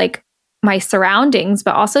it for like my surroundings,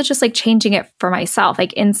 but also just like changing it for myself,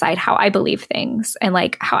 like inside how I believe things and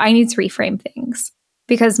like how I need to reframe things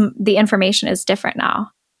because the information is different now.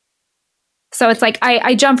 So it's like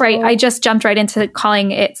I just jumped right into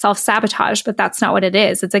calling it self-sabotage, but that's not what it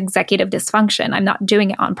is. It's executive dysfunction. I'm not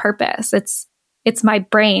doing it on purpose. It's my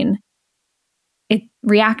brain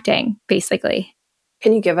reacting, basically.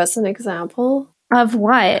 Can you give us an example? Of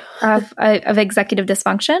what? Of executive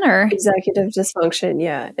dysfunction or? Executive dysfunction,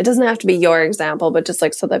 yeah. It doesn't have to be your example, but just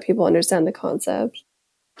like so that people understand the concept.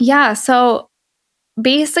 Yeah. So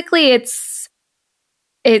basically it's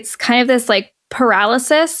kind of this like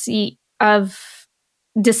paralysis of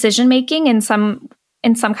decision making in some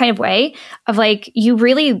kind of way of like you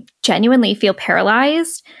really genuinely feel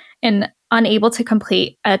paralyzed and unable to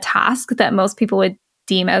complete a task that most people would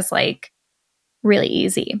deem as like really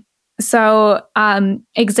easy. So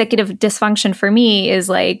executive dysfunction for me is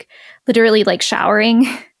like literally like showering,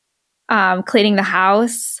 cleaning the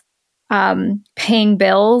house, paying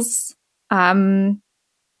bills, answering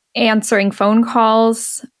phone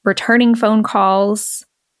calls, returning phone calls,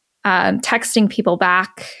 texting people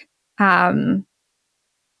back. It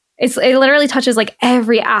literally touches like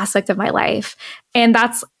every aspect of my life. And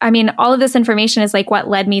that's, I mean, all of this information is like what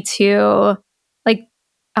led me to like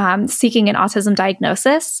seeking an autism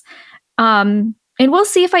diagnosis. And we'll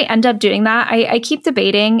see if I end up doing that. I keep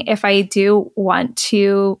debating if I do want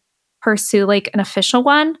to pursue like an official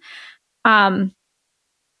one. And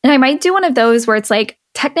I might do one of those where it's like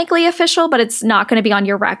technically official, but it's not going to be on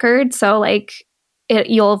your record. So like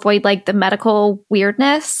you'll avoid like the medical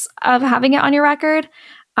weirdness of having it on your record.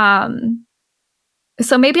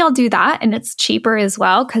 So maybe I'll do that, and it's cheaper as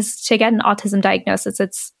well because to get an autism diagnosis,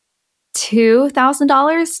 it's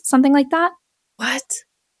 $2,000, something like that. What?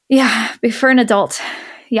 Yeah, for an adult.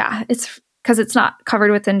 Yeah, it's because it's not covered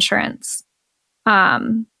with insurance.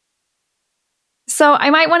 So I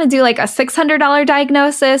might want to do like a $600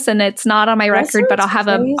 diagnosis, and it's not on my record, but I'll have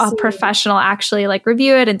a professional actually like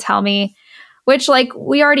review it and tell me, which like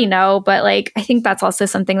we already know, but like I think that's also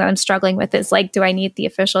something that I'm struggling with is like, do I need the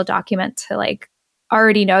official document to like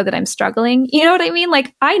already know that I'm struggling? You know what I mean?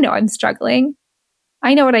 Like I know I'm struggling.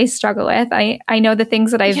 I know what I struggle with. I know the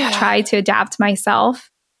things that I've tried to adapt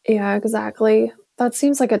myself. Yeah, exactly. That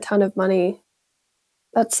seems like a ton of money.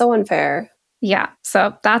 That's so unfair. Yeah.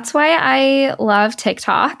 So that's why I love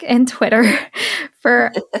TikTok and Twitter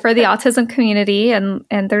for the autism community. And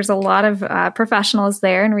there's a lot of professionals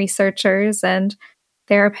there and researchers and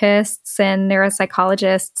therapists and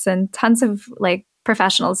neuropsychologists and tons of like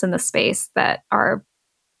professionals in the space that are,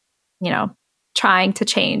 you know, trying to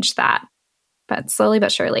change that, but slowly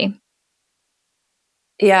but surely.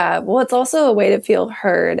 Yeah. Well, it's also a way to feel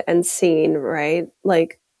heard and seen, right?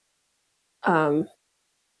 Like,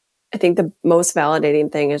 I think the most validating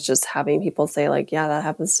thing is just having people say like, yeah, that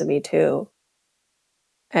happens to me too.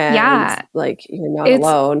 And like, you're not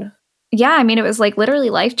alone. Yeah. I mean, it was like literally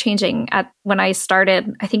life-changing when I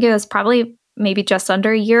started. I think it was probably maybe just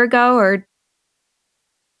under a year ago or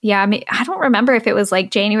I mean, I don't remember if it was like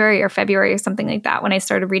January or February or something like that when I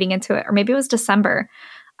started reading into it, or maybe it was December.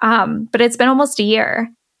 But it's been almost a year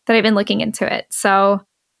that I've been looking into it. So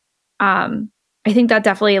I think that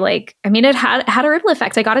definitely like, I mean, it had a ripple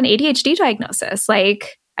effect. I got an ADHD diagnosis.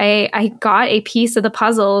 Like I got a piece of the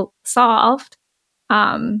puzzle solved.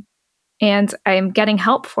 And I'm getting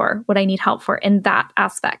help for what I need help for in that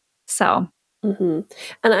aspect. So, and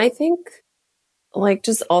I think like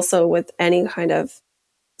just also with any kind of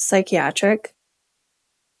psychiatric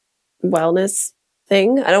wellness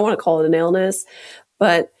thing, I don't want to call it an illness,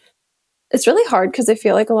 but it's really hard because I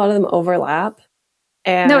feel like a lot of them overlap.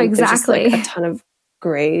 And no, exactly. There's just like a ton of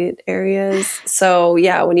gray areas. So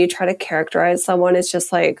yeah, when you try to characterize someone, it's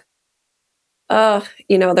just like,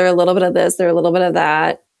 you know, they're a little bit of this, they're a little bit of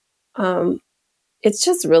that. It's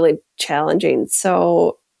just really challenging.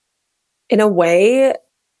 So in a way,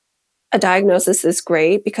 a diagnosis is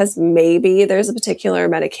great because maybe there's a particular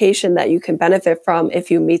medication that you can benefit from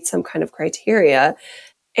if you meet some kind of criteria.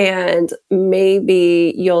 And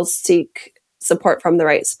maybe you'll seek support from the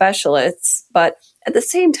right specialists. But at the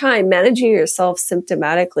same time, managing yourself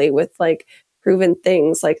symptomatically with like proven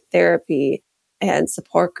things like therapy and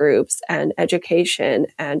support groups and education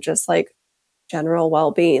and just like general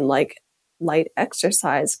well-being, like light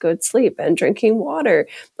exercise, good sleep, and drinking water.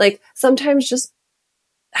 Like sometimes just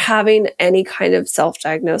having any kind of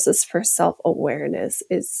self-diagnosis for self-awareness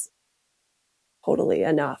is totally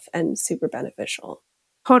enough and super beneficial.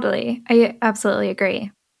 Totally. I absolutely agree.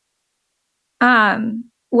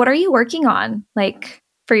 What are you working on, like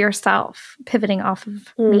for yourself, pivoting off of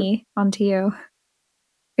me onto you?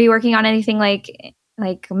 Are you working on anything like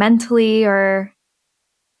mentally or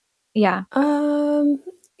yeah?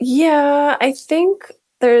 Yeah, I think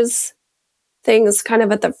there's things kind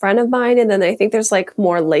of at the front of mind, and then I think there's like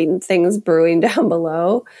more latent things brewing down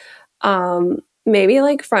below. Maybe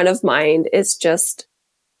like front of mind is just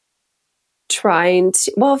trying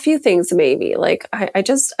to, well, a few things maybe. Like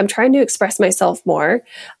I'm trying to express myself more,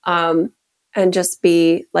 and just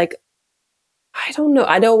be like, I don't know.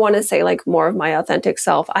 I don't want to say like more of my authentic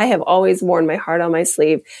self. I have always worn my heart on my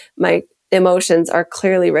sleeve. My emotions are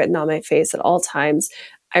clearly written on my face at all times.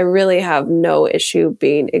 I really have no issue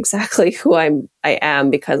being exactly who I am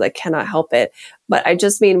because I cannot help it. But I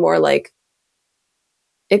just mean more like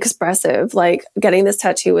expressive. Like getting this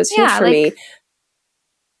tattoo was huge for me.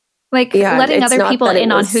 Like letting other people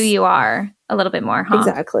in on who you are a little bit more, huh?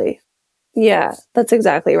 Exactly. Yeah, that's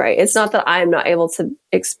exactly right. It's not that I'm not able to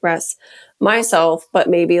express myself, but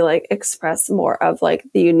maybe like express more of like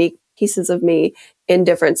the unique pieces of me in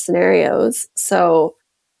different scenarios. So,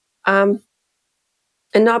 and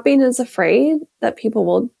not being as afraid that people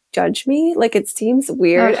will judge me. Like it seems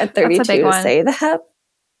weird at 32 to say that,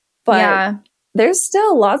 but there's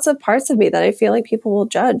still lots of parts of me that I feel like people will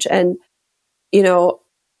judge. And, you know,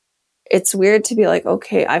 it's weird to be like,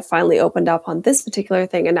 okay, I finally opened up on this particular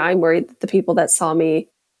thing. And now I'm worried that the people that saw me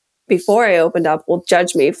before I opened up will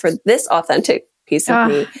judge me for this authentic piece of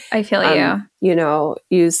me. I feel you. You know,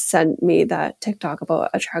 you sent me that TikTok about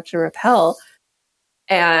attract and repel.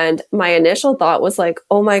 And my initial thought was like,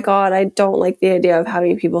 oh my God, I don't like the idea of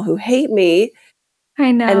having people who hate me.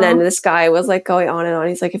 I know. And then this guy was like going on and on.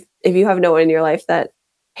 He's like, if you have no one in your life that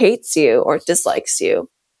hates you or dislikes you,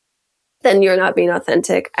 then you're not being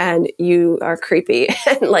authentic and you are creepy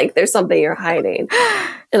and like there's something you're hiding.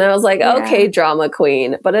 And I was like, okay, drama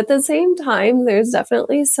queen. But at the same time, there's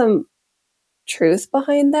definitely some truth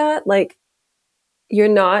behind that. Like you're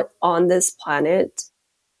not on this planet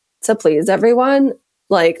to please everyone.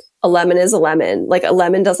 Like a lemon is a lemon. Like a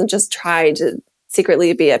lemon doesn't just try to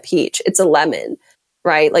secretly be a peach. It's a lemon,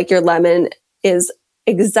 right? Like your lemon is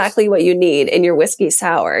exactly what you need in your whiskey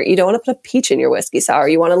sour. You don't want to put a peach in your whiskey sour.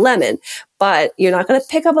 You want a lemon, but you're not going to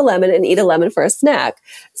pick up a lemon and eat a lemon for a snack.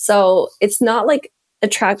 So it's not like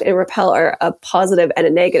attract and repel are a positive and a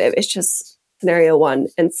negative. It's just scenario 1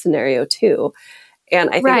 and scenario 2. And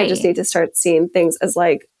I think I just need to start seeing things as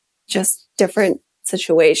like just different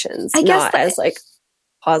situations, not as like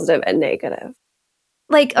positive and negative.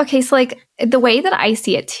 Like, okay, so like the way that I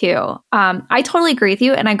see it too, I totally agree with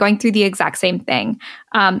you, and I'm going through the exact same thing.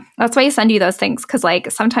 That's why I send you those things, because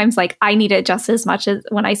like sometimes like I need it just as much as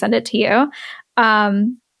when I send it to you.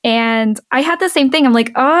 And I had the same thing. I'm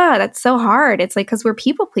like, oh, that's so hard. It's like because we're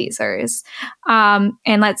people pleasers, and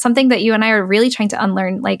that's something that you and I are really trying to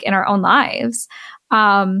unlearn, like in our own lives.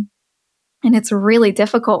 And it's really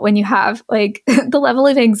difficult when you have like the level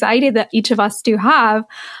of anxiety that each of us do have.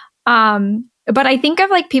 But I think of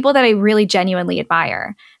like people that I really genuinely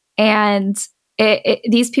admire, and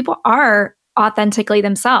these people are authentically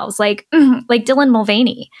themselves, like Dylan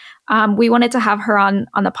Mulvaney. We wanted to have her on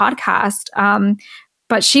the podcast,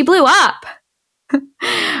 but she blew up,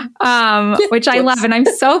 which I love, and I'm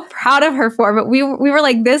so proud of her for. But we were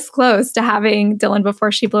like this close to having Dylan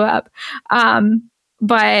before she blew up.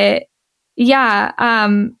 But yeah,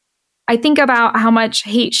 I think about how much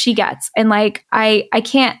hate she gets, and like I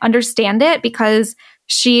can't understand it, because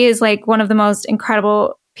she is like one of the most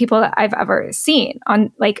incredible people that I've ever seen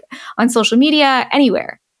on social media,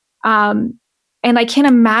 anywhere. And I can't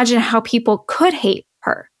imagine how people could hate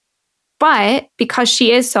her. But because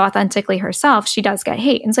she is so authentically herself, she does get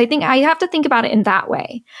hate. And so I think I have to think about it in that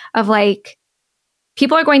way of like,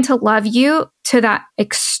 people are going to love you to that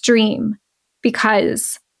extreme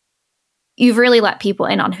because you've really let people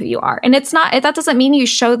in on who you are. And that doesn't mean you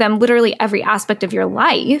show them literally every aspect of your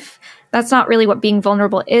life. That's not really what being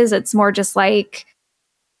vulnerable is. It's more just like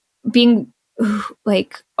being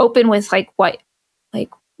like open with like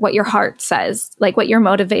what your heart says, like what you're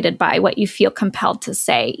motivated by, what you feel compelled to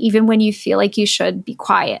say, even when you feel like you should be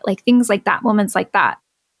quiet, like things like that, moments like that.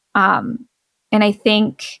 And I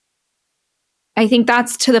think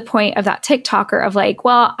that's to the point of that TikToker of like,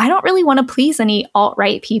 well, I don't really want to please any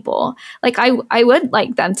alt-right people. Like I would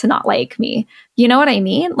like them to not like me. You know what I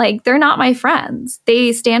mean? Like they're not my friends.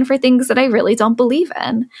 They stand for things that I really don't believe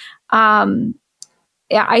in.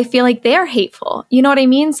 I feel like they're hateful. You know what I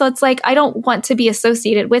mean? So it's like, I don't want to be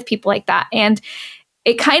associated with people like that. And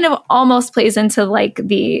it kind of almost plays into like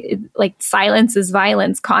the like silence is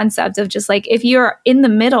violence concept of just like, if you're in the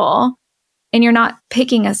middle and you're not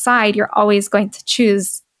picking a side, you're always going to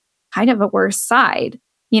choose kind of a worse side.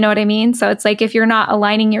 You know what I mean? So it's like, if you're not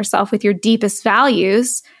aligning yourself with your deepest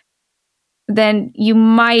values, then you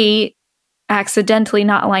might accidentally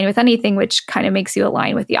not align with anything, which kind of makes you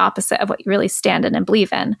align with the opposite of what you really stand in and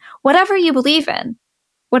believe in. Whatever you believe in,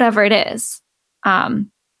 whatever it is.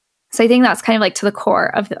 So I think that's kind of like to the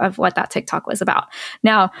core of what that TikTok was about.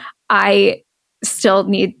 Now, I still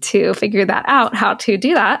need to figure that out, how to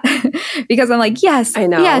do that, because I'm like, yes, I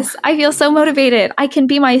know. Yes, I feel so motivated. I can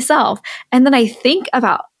be myself. And then I think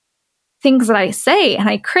about things that I say and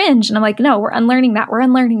I cringe, and I'm like, no, we're unlearning that. We're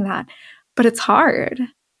unlearning that. But it's hard,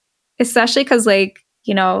 especially because like,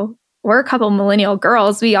 you know, we're a couple millennial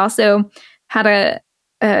girls. We also had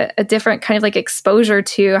a different kind of like exposure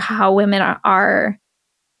to how women are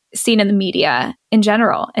seen in the media in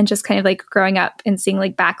general, and just kind of like growing up and seeing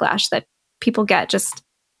like backlash that people get just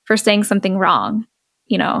for saying something wrong,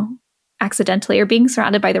 you know, accidentally, or being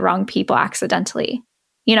surrounded by the wrong people accidentally,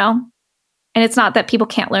 you know? And it's not that people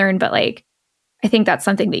can't learn, but like, I think that's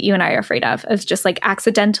something that you and I are afraid of just like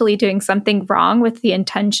accidentally doing something wrong with the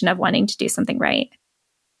intention of wanting to do something right.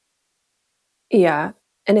 Yeah.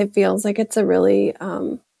 And it feels like it's a really,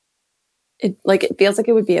 it feels like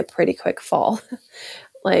it would be a pretty quick fall.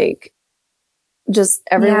 Like just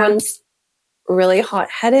everyone's really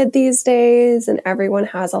hot-headed these days, and everyone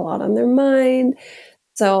has a lot on their mind.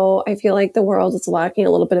 So I feel like the world is lacking a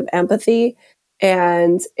little bit of empathy,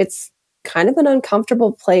 and it's kind of an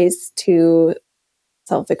uncomfortable place to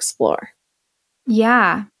self-explore.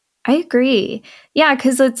 Yeah, I agree. Yeah,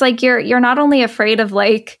 because it's like you're not only afraid of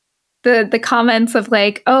like the comments of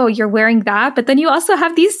like, oh, you're wearing that, but then you also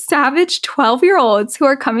have these savage 12-year-olds who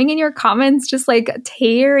are coming in your comments just like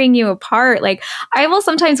tearing you apart. Like I will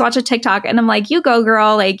sometimes watch a TikTok and I'm like, you go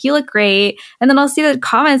girl, like you look great. And then I'll see the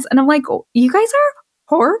comments and I'm like, oh, you guys are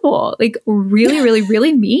horrible, like really, really,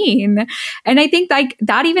 really mean. And I think like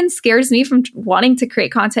that even scares me from wanting to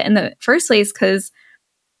create content in the first place, because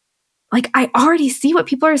like, I already see what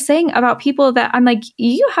people are saying about people that I'm like,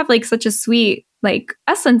 you have like such a sweet like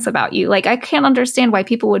essence about you. Like, I can't understand why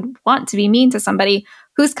people would want to be mean to somebody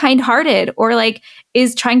who's kind-hearted or like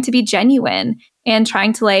is trying to be genuine and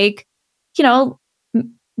trying to like, you know,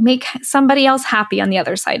 make somebody else happy on the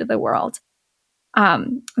other side of the world.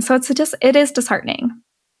 So it is disheartening.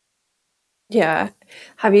 Yeah.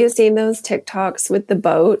 Have you seen those TikToks with the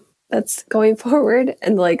boat that's going forward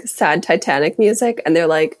and like sad Titanic music? And they're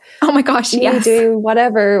like, oh my gosh, yes, doing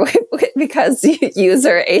whatever because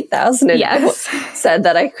user 8000 said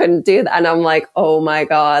that I couldn't do that. And I'm like, oh my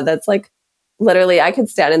God, that's like literally, I could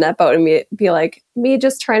stand in that boat and be like, me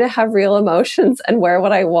just trying to have real emotions and wear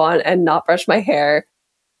what I want and not brush my hair.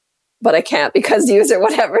 But I can't because user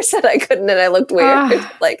whatever said I couldn't and I looked weird.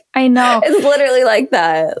 Like, I know. It's literally like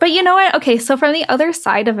that. But you know what? Okay, so from the other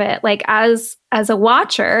side of it, like as a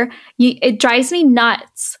watcher, it drives me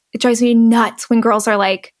nuts. It drives me nuts when girls are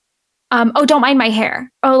like, oh, don't mind my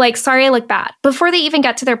hair. Oh, like, sorry, I look bad. Before they even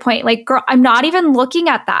get to their point, like, girl, I'm not even looking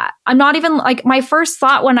at that. I'm not even like, my first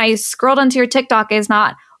thought when I scrolled onto your TikTok is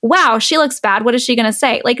not, wow, she looks bad. What is she going to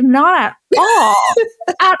say? Like, not at all.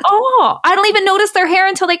 At all. I don't even notice their hair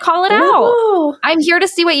until they call it out. I'm here to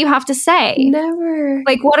see what you have to say. Never.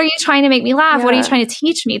 Like, what are you trying to make me laugh? Yeah. What are you trying to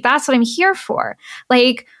teach me? That's what I'm here for.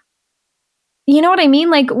 Like, you know what I mean?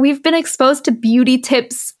 Like, we've been exposed to beauty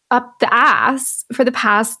tips up the ass for the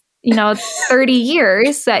past, 30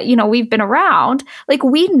 years that, we've been around. Like,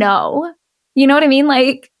 we know, you know what I mean?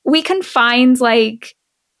 Like, we can find like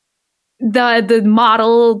the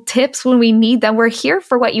model tips when we need them. We're here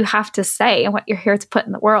for what you have to say and what you're here to put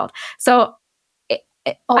in the world. So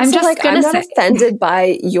I'm just like, I'm not offended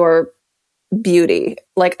by your beauty.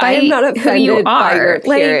 Like, I am not offended by your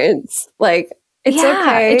appearance. Like it's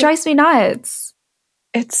okay. It drives me nuts.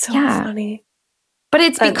 It's so funny. But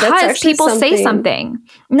it's because people say something.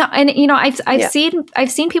 No, and I've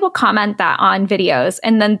seen people comment that on videos,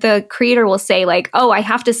 and then the creator will say like, "Oh, I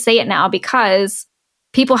have to say it now because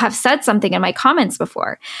people have said something in my comments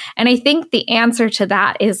before." And I think the answer to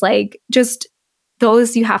that is like just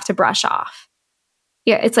those you have to brush off.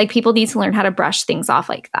 Yeah, it's like people need to learn how to brush things off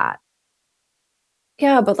like that.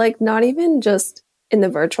 Yeah, but like not even just in the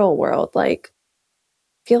virtual world, like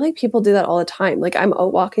I feel like people do that all the time. Like I'm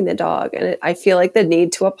out walking the dog and I feel like the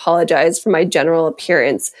need to apologize for my general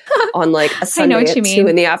appearance on like a Sunday at 2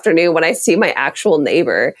 p.m. when I see my actual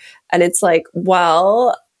neighbor. And it's like,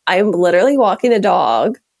 well, I'm literally walking a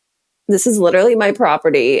dog. This is literally my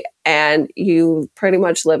property and you pretty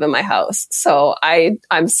much live in my house. So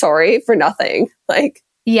I'm sorry for nothing. Like,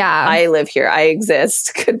 yeah, I live here. I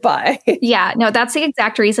exist. Goodbye. Yeah, no, that's the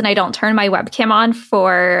exact reason I don't turn my webcam on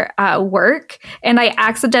for work. And I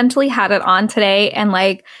accidentally had it on today. And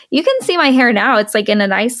like, you can see my hair now. It's like in a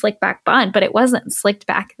nice slick back bun, but it wasn't slicked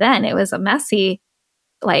back then. It was a messy,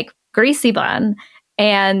 like greasy bun.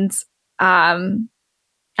 And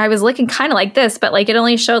I was looking kind of like this, but like it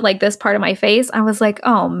only showed like this part of my face. I was like,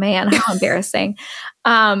 oh man, how embarrassing.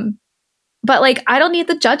 But like, I don't need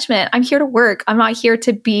the judgment. I'm here to work. I'm not here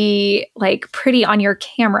to be like pretty on your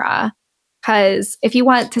camera. Because if you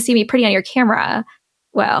want to see me pretty on your camera,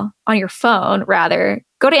 well, on your phone rather,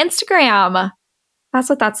 go to Instagram. That's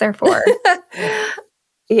what that's there for.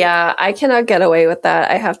 Yeah, I cannot get away with that.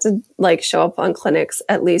 I have to like show up on clinics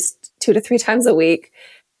at least 2 to 3 times a week.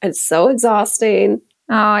 It's so exhausting.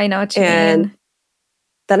 Oh, I know what you mean.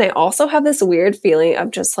 Then I also have this weird feeling of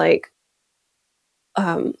just like,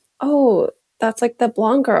 oh, that's like the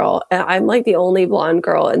blonde girl. And I'm like the only blonde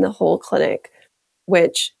girl in the whole clinic,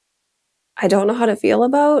 which I don't know how to feel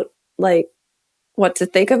about, like what to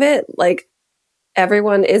think of it. Like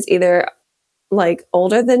everyone is either like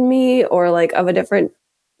older than me or like of a different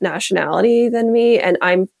nationality than me. And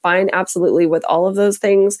I'm fine absolutely with all of those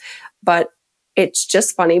things. But it's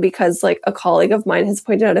just funny because like a colleague of mine has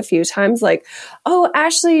pointed out a few times like, oh,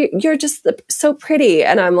 Ashley, you're just so pretty.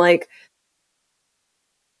 And I'm like,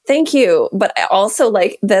 thank you. But also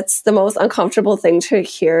like, that's the most uncomfortable thing to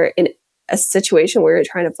hear in a situation where you're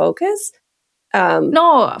trying to focus.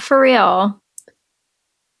 No, for real.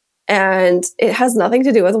 And it has nothing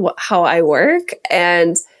to do with how I work.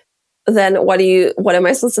 And then what am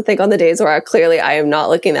I supposed to think on the days where clearly I am not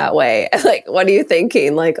looking that way? Like, what are you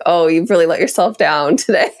thinking? Like, oh, you've really let yourself down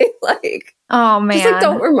today. Like, oh man, just like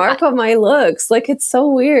don't remark on my looks. Like, it's so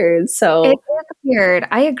weird. So it is weird.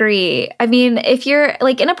 I agree. I mean, if you're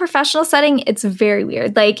like in a professional setting, it's very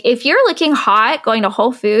weird. Like if you're looking hot going to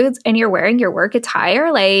Whole Foods and you're wearing your work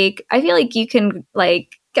attire, like I feel like you can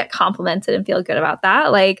like get complimented and feel good about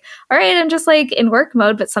that. Like, all right, I'm just like in work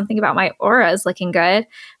mode, but something about my aura is looking good.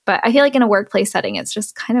 But I feel like in a workplace setting, it's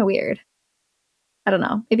just kind of weird. I don't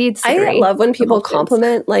know. Maybe it's I love when people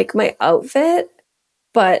compliment like my outfit,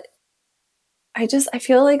 but I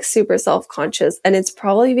feel like super self-conscious, and it's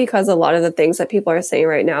probably because a lot of the things that people are saying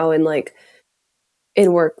right now in like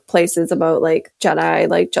in workplaces about like Jedi,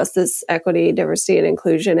 like justice, equity, diversity, and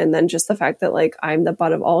inclusion, and then just the fact that like I'm the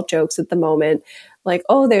butt of all jokes at the moment. Like,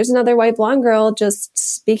 oh, there's another white blonde girl just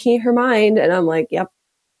speaking her mind, and I'm like, yep.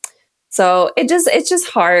 So it's just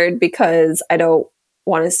hard because I don't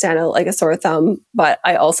want to stand out like a sore thumb, but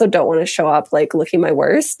I also don't want to show up like looking my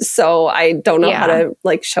worst. So I don't know how to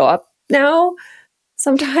like show up now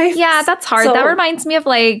sometimes. Yeah, that's hard. That reminds me of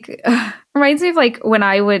like when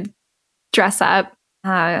I would dress up.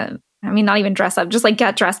 I mean, not even dress up, just like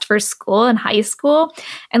get dressed for school in high school.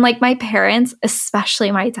 And like my parents,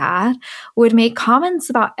 especially my dad, would make comments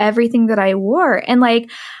about everything that I wore. And like,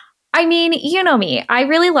 I mean, you know me, I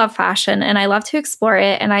really love fashion and I love to explore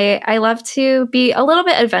it. And I love to be a little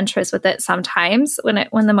bit adventurous with it sometimes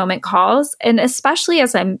when the moment calls. And especially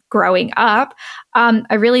as I'm growing up,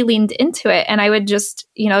 I really leaned into it and I would just,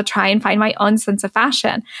 try and find my own sense of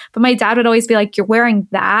fashion. But my dad would always be like, "You're wearing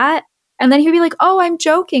that?" And then he'd be like, "Oh, I'm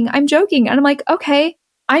joking. I'm joking." And I'm like, okay,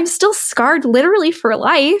 I'm still scarred literally for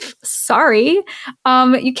life. Sorry.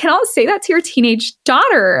 You cannot say that to your teenage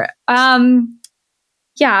daughter.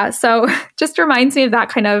 Yeah. So just reminds me of that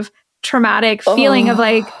kind of traumatic feeling of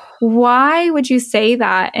like, why would you say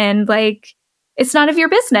that? And like, it's none of your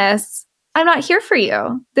business. I'm not here for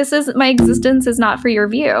you. My existence is not for your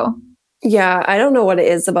view. Yeah. I don't know what it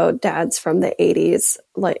is about dads from the 80s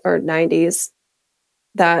or 90s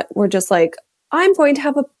that were just like, I'm going to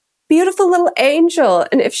have a beautiful little angel.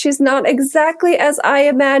 And if she's not exactly as I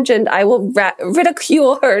imagined, I will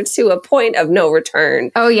ridicule her to a point of no return.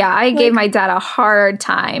 Oh, yeah. I gave my dad a hard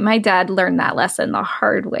time. My dad learned that lesson the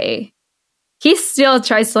hard way. He still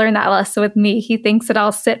tries to learn that lesson with me. He thinks that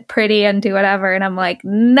I'll sit pretty and do whatever. And I'm like,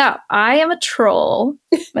 no, I am a troll.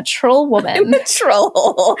 I'm a troll woman. I'm a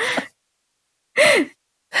troll.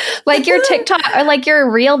 Like your TikTok, or like your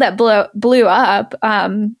reel that blew up.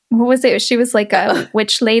 What was it? She was like a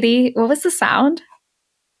witch lady. What was the sound?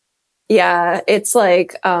 Yeah, it's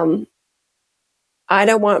like, I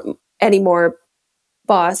don't want any more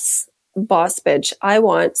boss bitch. I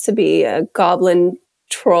want to be a goblin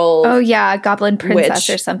troll. Oh yeah, goblin princess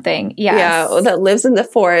witch, or something. Yes. Yeah, that lives in the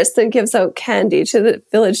forest and gives out candy to the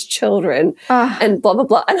village children and blah, blah,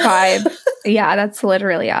 blah. Vibe. Yeah, that's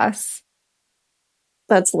literally us.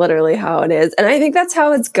 That's literally how it is. And I think that's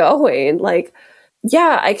how it's going. Like,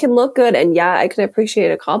 yeah, I can look good and yeah, I can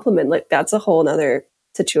appreciate a compliment. Like that's a whole nother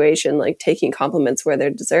situation, like taking compliments where they're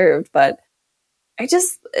deserved. But it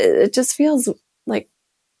just feels like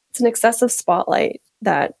it's an excessive spotlight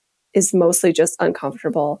that is mostly just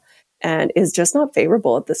uncomfortable and is just not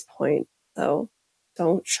favorable at this point. So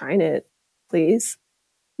don't shine it, please.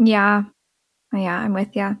 Yeah. Yeah, I'm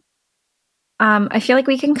with you. I feel like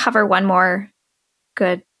we can cover one more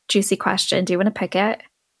good, juicy question. Do you want to pick it?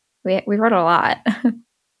 We wrote a lot.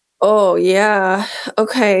 Oh, yeah.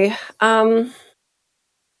 Okay. How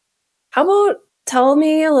about tell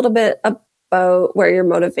me a little bit about where your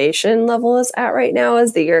motivation level is at right now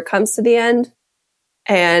as the year comes to the end?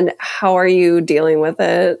 And how are you dealing with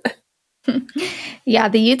it? Yeah,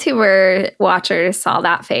 the YouTuber watchers saw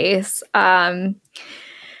that face.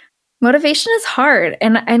 Motivation is hard.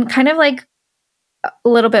 And kind of like a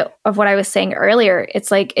little bit of what I was saying earlier,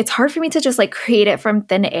 it's like, it's hard for me to just like create it from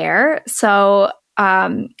thin air. So,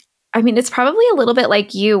 I mean, it's probably a little bit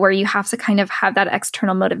like you, where you have to kind of have that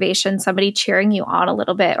external motivation, somebody cheering you on a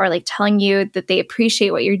little bit, or like telling you that they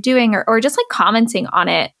appreciate what you're doing, or just like commenting on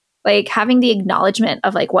it, like having the acknowledgement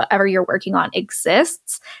of like whatever you're working on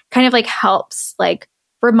exists kind of like helps like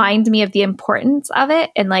remind me of the importance of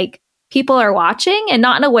it. And like people are watching, and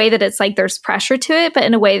not in a way that it's like there's pressure to it, but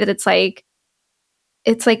in a way that it's like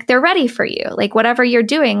they're ready for you. Like whatever you're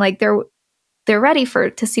doing, like they're ready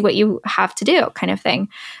to see what you have to do, kind of thing.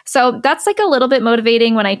 So that's like a little bit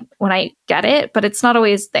motivating when I get it, but it's not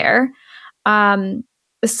always there.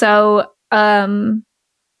 So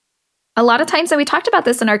a lot of times, and we talked about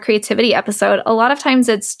this in our creativity episode, a lot of times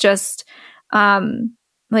it's just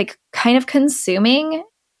like kind of consuming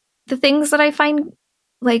the things that I find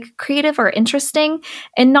like creative or interesting,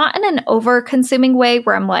 and not in an over consuming way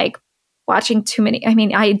where I'm like watching too many. I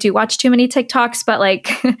mean, I do watch too many TikToks, but like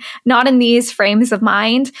not in these frames of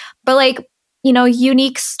mind, but like,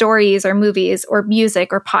 unique stories or movies or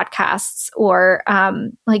music or podcasts or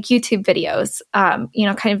like YouTube videos,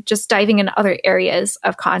 kind of just diving into other areas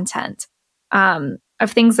of content, of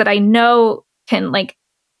things that I know can like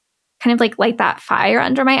kind of like light that fire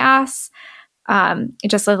under my ass.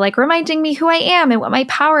 just like reminding me who I am and what my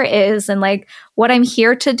power is and like what I'm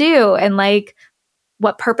here to do and like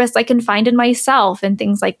what purpose I can find in myself and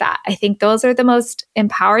things like that. I think those are the most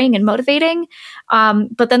empowering and motivating.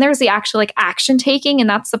 But then there's the actual like action taking, and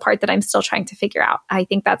that's the part that I'm still trying to figure out. I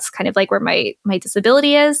think that's kind of like where my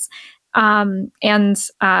disability is, and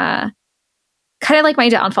kind of like my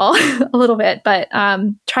downfall a little bit. But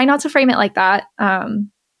try not to frame it like that.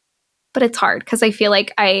 But it's hard because I feel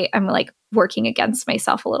like I'm like working against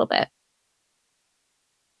myself a little bit.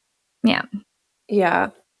 Yeah. Yeah.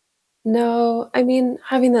 No, I mean,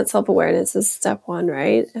 having that self-awareness is step one,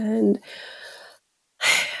 right? And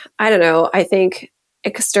I don't know, I think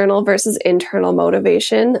external versus internal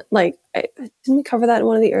motivation, like, didn't we cover that in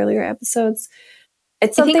one of the earlier episodes?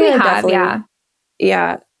 It's something I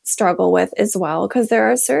definitely, struggle with as well, because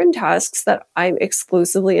there are certain tasks that I'm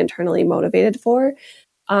exclusively internally motivated for.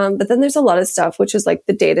 But then there's a lot of stuff, which is like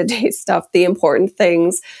the day-to-day stuff, the important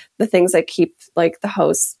things, the things that keep like the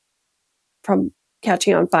house from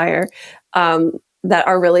catching on fire, that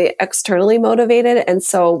are really externally motivated. And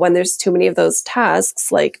so when there's too many of those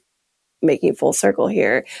tasks, like making full circle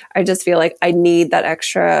here, I just feel like I need that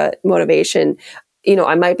extra motivation. You know,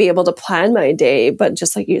 I might be able to plan my day, but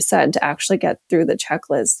just like you said, to actually get through the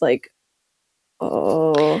checklist, like,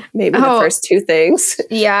 maybe the first two things.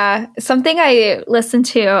 Yeah. Something I listened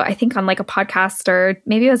to, I think on like a podcast or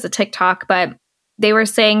maybe it was a TikTok, but they were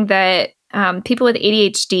saying that people with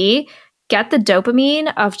ADHD get the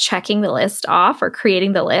dopamine of checking the list off or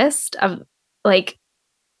creating the list of like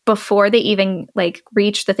before they even like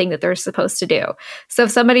reach the thing that they're supposed to do. So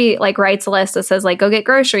if somebody like writes a list that says like, go get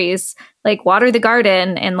groceries, like water the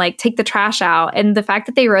garden and like take the trash out. And the fact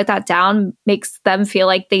that they wrote that down makes them feel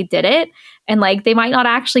like they did it. And like they might not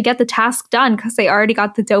actually get the task done because they already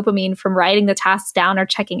got the dopamine from writing the task down or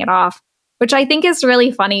checking it off, which I think is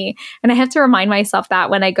really funny. And I have to remind myself that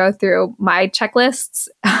when I go through my checklists.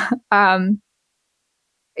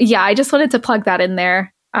 Yeah, I just wanted to plug that in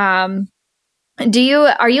there. Are you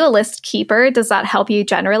a list keeper? Does that help you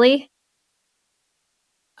generally?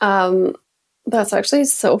 That's actually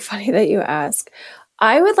so funny that you ask.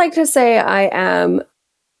 I would like to say I am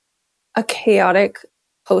a chaotic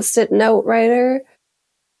Post-it note writer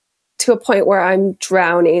to a point where I'm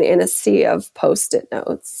drowning in a sea of Post-it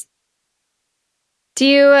notes. Do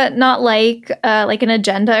you not like an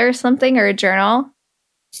agenda or something or a journal?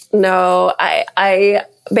 No, I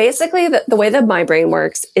basically the way that my brain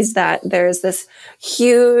works is that there's this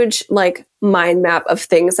huge like mind map of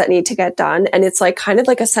things that need to get done. And it's like kind of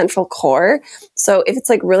like a central core. So if it's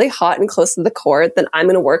like really hot and close to the core, then I'm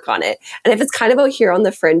going to work on it. And if it's kind of out here on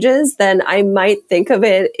the fringes, then I might think of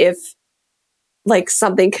it if like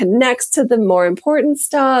something connects to the more important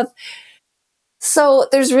stuff. So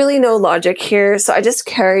there's really no logic here. So I just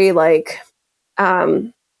carry like,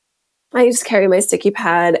 I just carry my sticky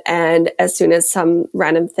pad, and as soon as some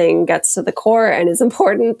random thing gets to the core and is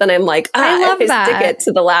important, then I'm like, I stick it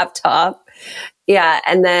to the laptop. Yeah,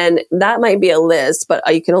 and then that might be a list, but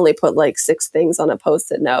you can only put like 6 things on a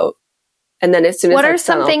Post-it note. And then as soon as what are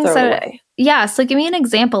some things that away. Yeah, so give me an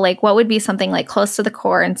example. Like what would be something like close to the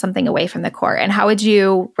core and something away from the core? And how would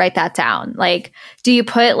you write that down? Like, do you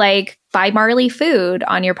put like buy Marley food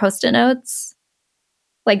on your Post-it notes?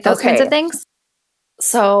 Like those kinds of things?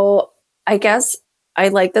 So I guess I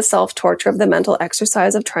like the self-torture of the mental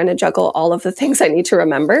exercise of trying to juggle all of the things I need to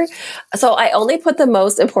remember. So I only put the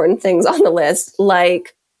most important things on the list,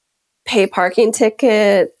 like pay parking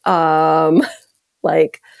ticket,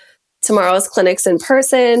 like tomorrow's clinic's in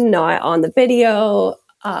person, not on the video,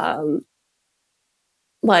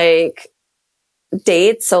 like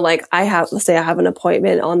dates. So like let's say I have an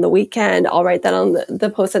appointment on the weekend, I'll write that on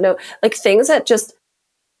the Post-it note, like things that just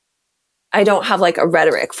I don't have like a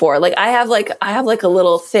rhetoric for. Like I have like a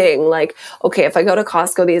little thing like, okay, if I go to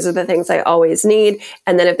Costco, these are the things I always need.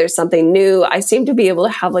 And then if there's something new, I seem to be able to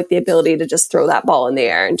have like the ability to just throw that ball in the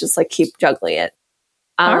air and just like keep juggling it.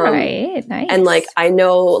 All right. Nice. And like, I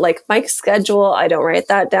know like my schedule, I don't write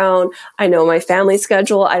that down. I know my family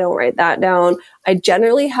schedule. I don't write that down. I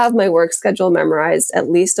generally have my work schedule memorized at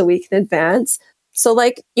least a week in advance. So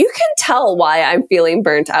like, you can tell why I'm feeling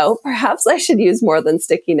burnt out. Perhaps I should use more than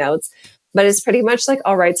sticky notes. But it's pretty much like,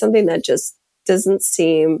 I'll write something that just doesn't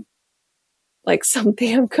seem like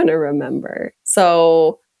something I'm going to remember.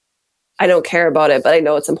 So I don't care about it, but I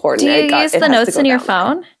know it's important. Do you use the notes in your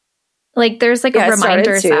phone? Like there's like a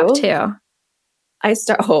reminders app too.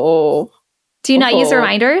 Do you not use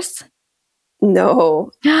reminders?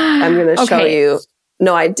 No, I'm going to show you.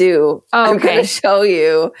 No, I do. Oh, I'm going to show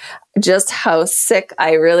you. just how sick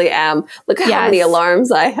I really am. Look at how many Yes.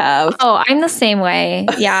 alarms I have. Oh, I'm the same way.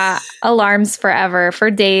 Yeah. Alarms forever, for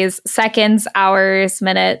days, seconds, hours,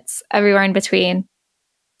 minutes, everywhere in between.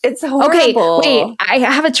 It's horrible. Okay, wait. I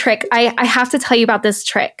have a trick. I have to tell you about this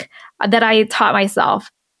trick that I taught myself.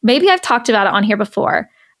 Maybe I've talked about it on here before.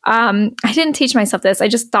 I didn't teach myself this. I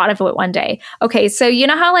just thought of it one day. Okay, so you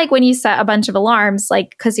know how like when you set a bunch of alarms, like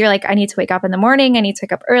because you're like, I need to wake up in the morning, I need to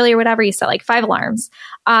wake up early or whatever, you set like 5 alarms.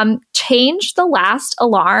 Change the last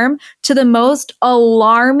alarm to the most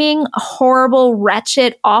alarming, horrible,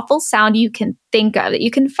 wretched, awful sound you can think of that you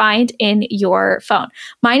can find in your phone.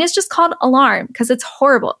 Mine is just called alarm because it's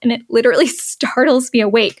horrible and it literally startles me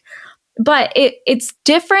awake. But it's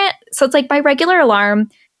different. So it's like my regular alarm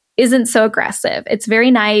isn't so aggressive. It's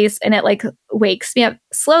very nice and it like wakes me up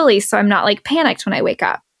slowly so I'm not like panicked when I wake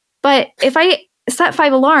up. But if I set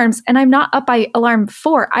 5 alarms and I'm not up by alarm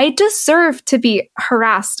 4, I deserve to be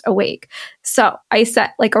harassed awake. So I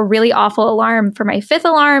set like a really awful alarm for my 5th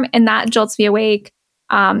alarm and that jolts me awake.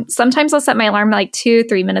 Sometimes I'll set my alarm like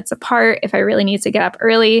 2-3 minutes apart if I really need to get up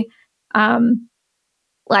early.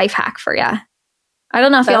 Life hack for you. I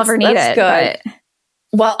don't know if you'll ever need it. Good.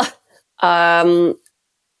 But Well,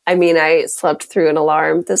 I mean, I slept through an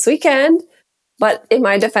alarm this weekend, but in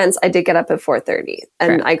my defense, I did get up at 4:30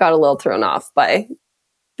 and Sure. I got a little thrown off by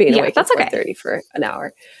being awake at that's okay. 4:30 for an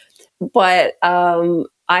hour. But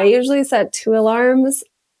I usually set 2 alarms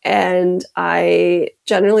and I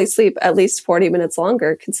generally sleep at least 40 minutes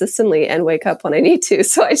longer consistently and wake up when I need to.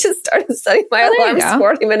 So I just started setting my there you alarms go.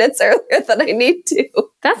 40 minutes earlier than I need to.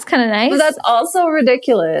 That's kind of nice. But that's also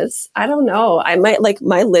ridiculous. I don't know. I might like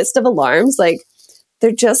my list of alarms, like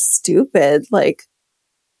they're just stupid. Like,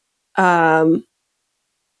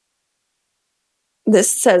 this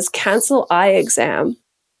says cancel eye exam.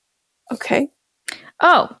 Okay.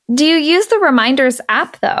 Oh, do you use the reminders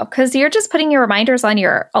app though? Because you're just putting your reminders on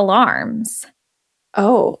your alarms.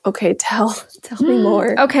 Oh, okay. Tell me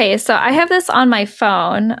more. Okay, so I have this on my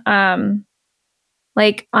phone,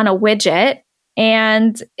 like on a widget,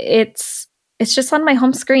 and it's just on my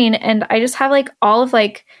home screen, and I just have like all of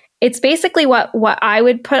like it's basically what I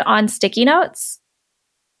would put on sticky notes.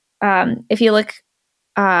 If you look,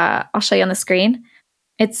 I'll show you on the screen.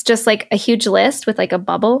 It's just like a huge list with like a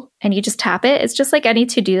bubble and you just tap it. It's just like any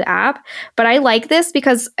to-do app. But I like this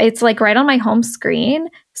because it's like right on my home screen.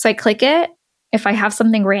 So I click it if I have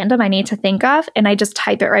something random I need to think of and I just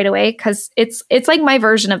type it right away because it's like my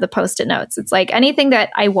version of the Post-it notes. It's like anything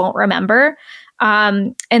that I won't remember.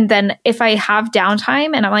 And then if I have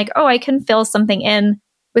downtime and I'm like, oh, I can fill something in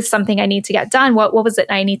with something I need to get done. What was it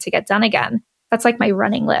I need to get done again? That's like my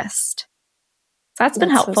running list. So that's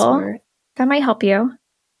been helpful. So that might help you.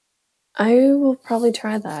 I will probably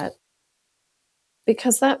try that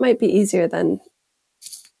because that might be easier than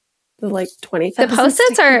the like 20,000. The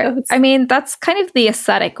Post-its are, notes. I mean, that's kind of the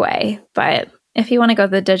aesthetic way, but if you want to go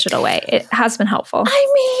the digital way, it has been helpful.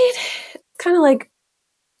 I mean, it's kind of like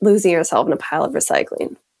losing yourself in a pile of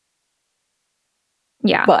recycling.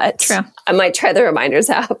 Yeah, but true. I might try the reminders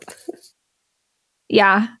app.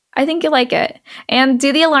 Yeah, I think you like it. And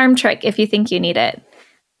do the alarm trick if you think you need it.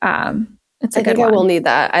 It's a good one. I will need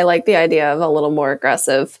that. I like the idea of a little more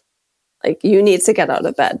aggressive. Like you need to get out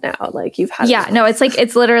of bed now. Like you've had. Yeah, no,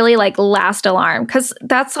 it's literally like last alarm because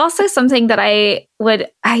that's also something that I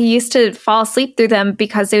used to fall asleep through them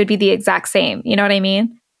because they would be the exact same. You know what I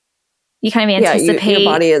mean? You kind of anticipate.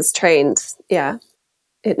 Your body is trained. Yeah,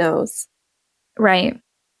 it knows. Right.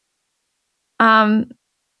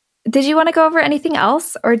 Did you want to go over anything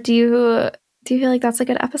else, or do you feel like that's a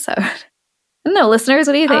good episode? No, listeners,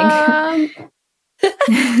 what do you think?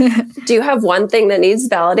 Do you have one thing that needs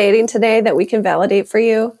validating today that we can validate for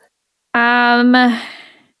you?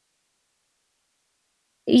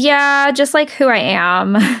 Yeah, just like who I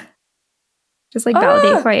am. Just like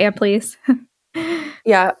validate who I am, please.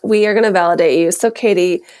 Yeah, we are going to validate you. So,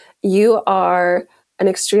 Katie, you are an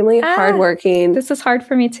extremely hardworking. This is hard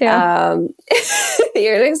for me too.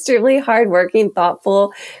 You're an extremely hardworking,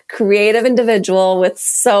 thoughtful, creative individual with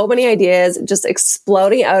so many ideas just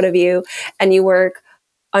exploding out of you. And you work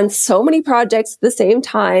on so many projects at the same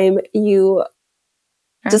time. You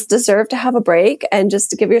just deserve to have a break and just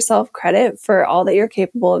to give yourself credit for all that you're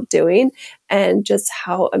capable of doing and just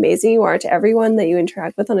how amazing you are to everyone that you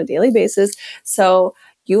interact with on a daily basis. So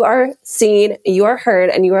you are seen, you are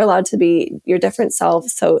heard, and you are allowed to be your different self.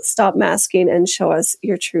 So stop masking and show us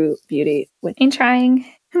your true beauty. I'm trying.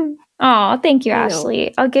 Oh, thank you,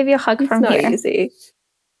 Ashley. I'll give you a hug from here. It's not easy.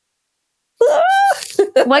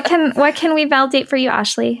 What can we validate for you,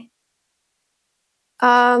 Ashley?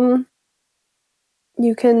 You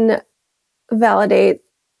can validate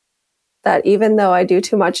that even though I do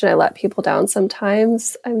too much and I let people down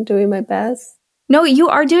sometimes, I'm doing my best. No,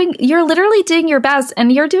 you're literally doing your best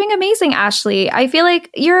and you're doing amazing, Ashley. I feel like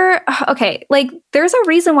okay, like there's a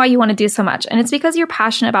reason why you want to do so much. And it's because you're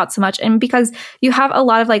passionate about so much and because you have a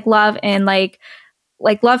lot of like love and like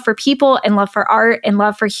love for people and love for art and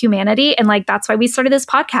love for humanity. And like, that's why we started this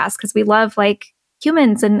podcast, because we love like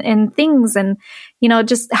humans and things and, you know,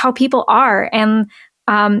 just how people are. And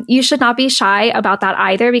you should not be shy about that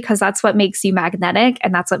either, because that's what makes you magnetic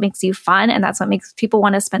and that's what makes you fun. And that's what makes people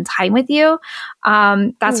want to spend time with you.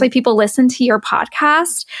 That's why people listen to your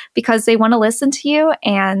podcast, because they want to listen to you.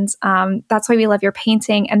 And that's why we love your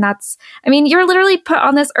painting. And you're literally put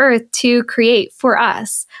on this earth to create for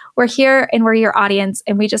us. We're here and we're your audience.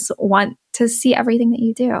 And we just want to see everything that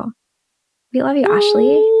you do. We love you,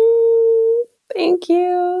 Ashley. Thank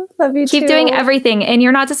you. Love you too. Keep doing everything. And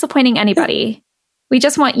you're not disappointing anybody. We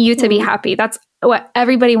just want you to be happy. That's what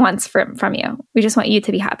everybody wants from you. We just want you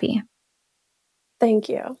to be happy. Thank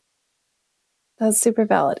you. That's super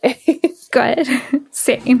validating. Good.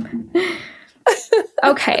 Same.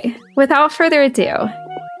 Okay. Without further ado,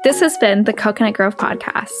 this has been the Coconut Grove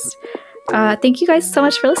Podcast. Thank you guys so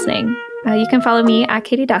much for listening. You can follow me at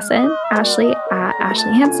Katie Desson, Ashley at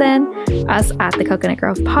Ashley Hansen, us at the Coconut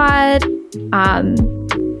Grove Pod.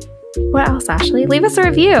 What else, Ashley? Leave us a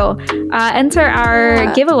review. Enter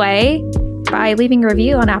our giveaway by leaving a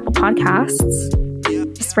review on Apple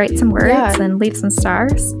Podcasts. Just write some words and leave some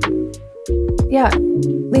stars. Yeah.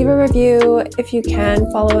 Leave a review if you can.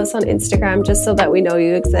 Follow us on Instagram just so that we know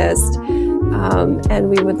you exist. And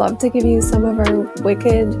we would love to give you some of our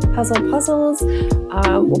wicked puzzles.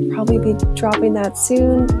 We'll probably be dropping that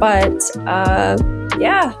soon. But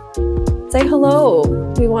say hello.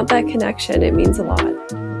 We want that connection. It means a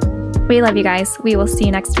lot. We love you guys. We will see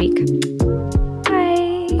you next week.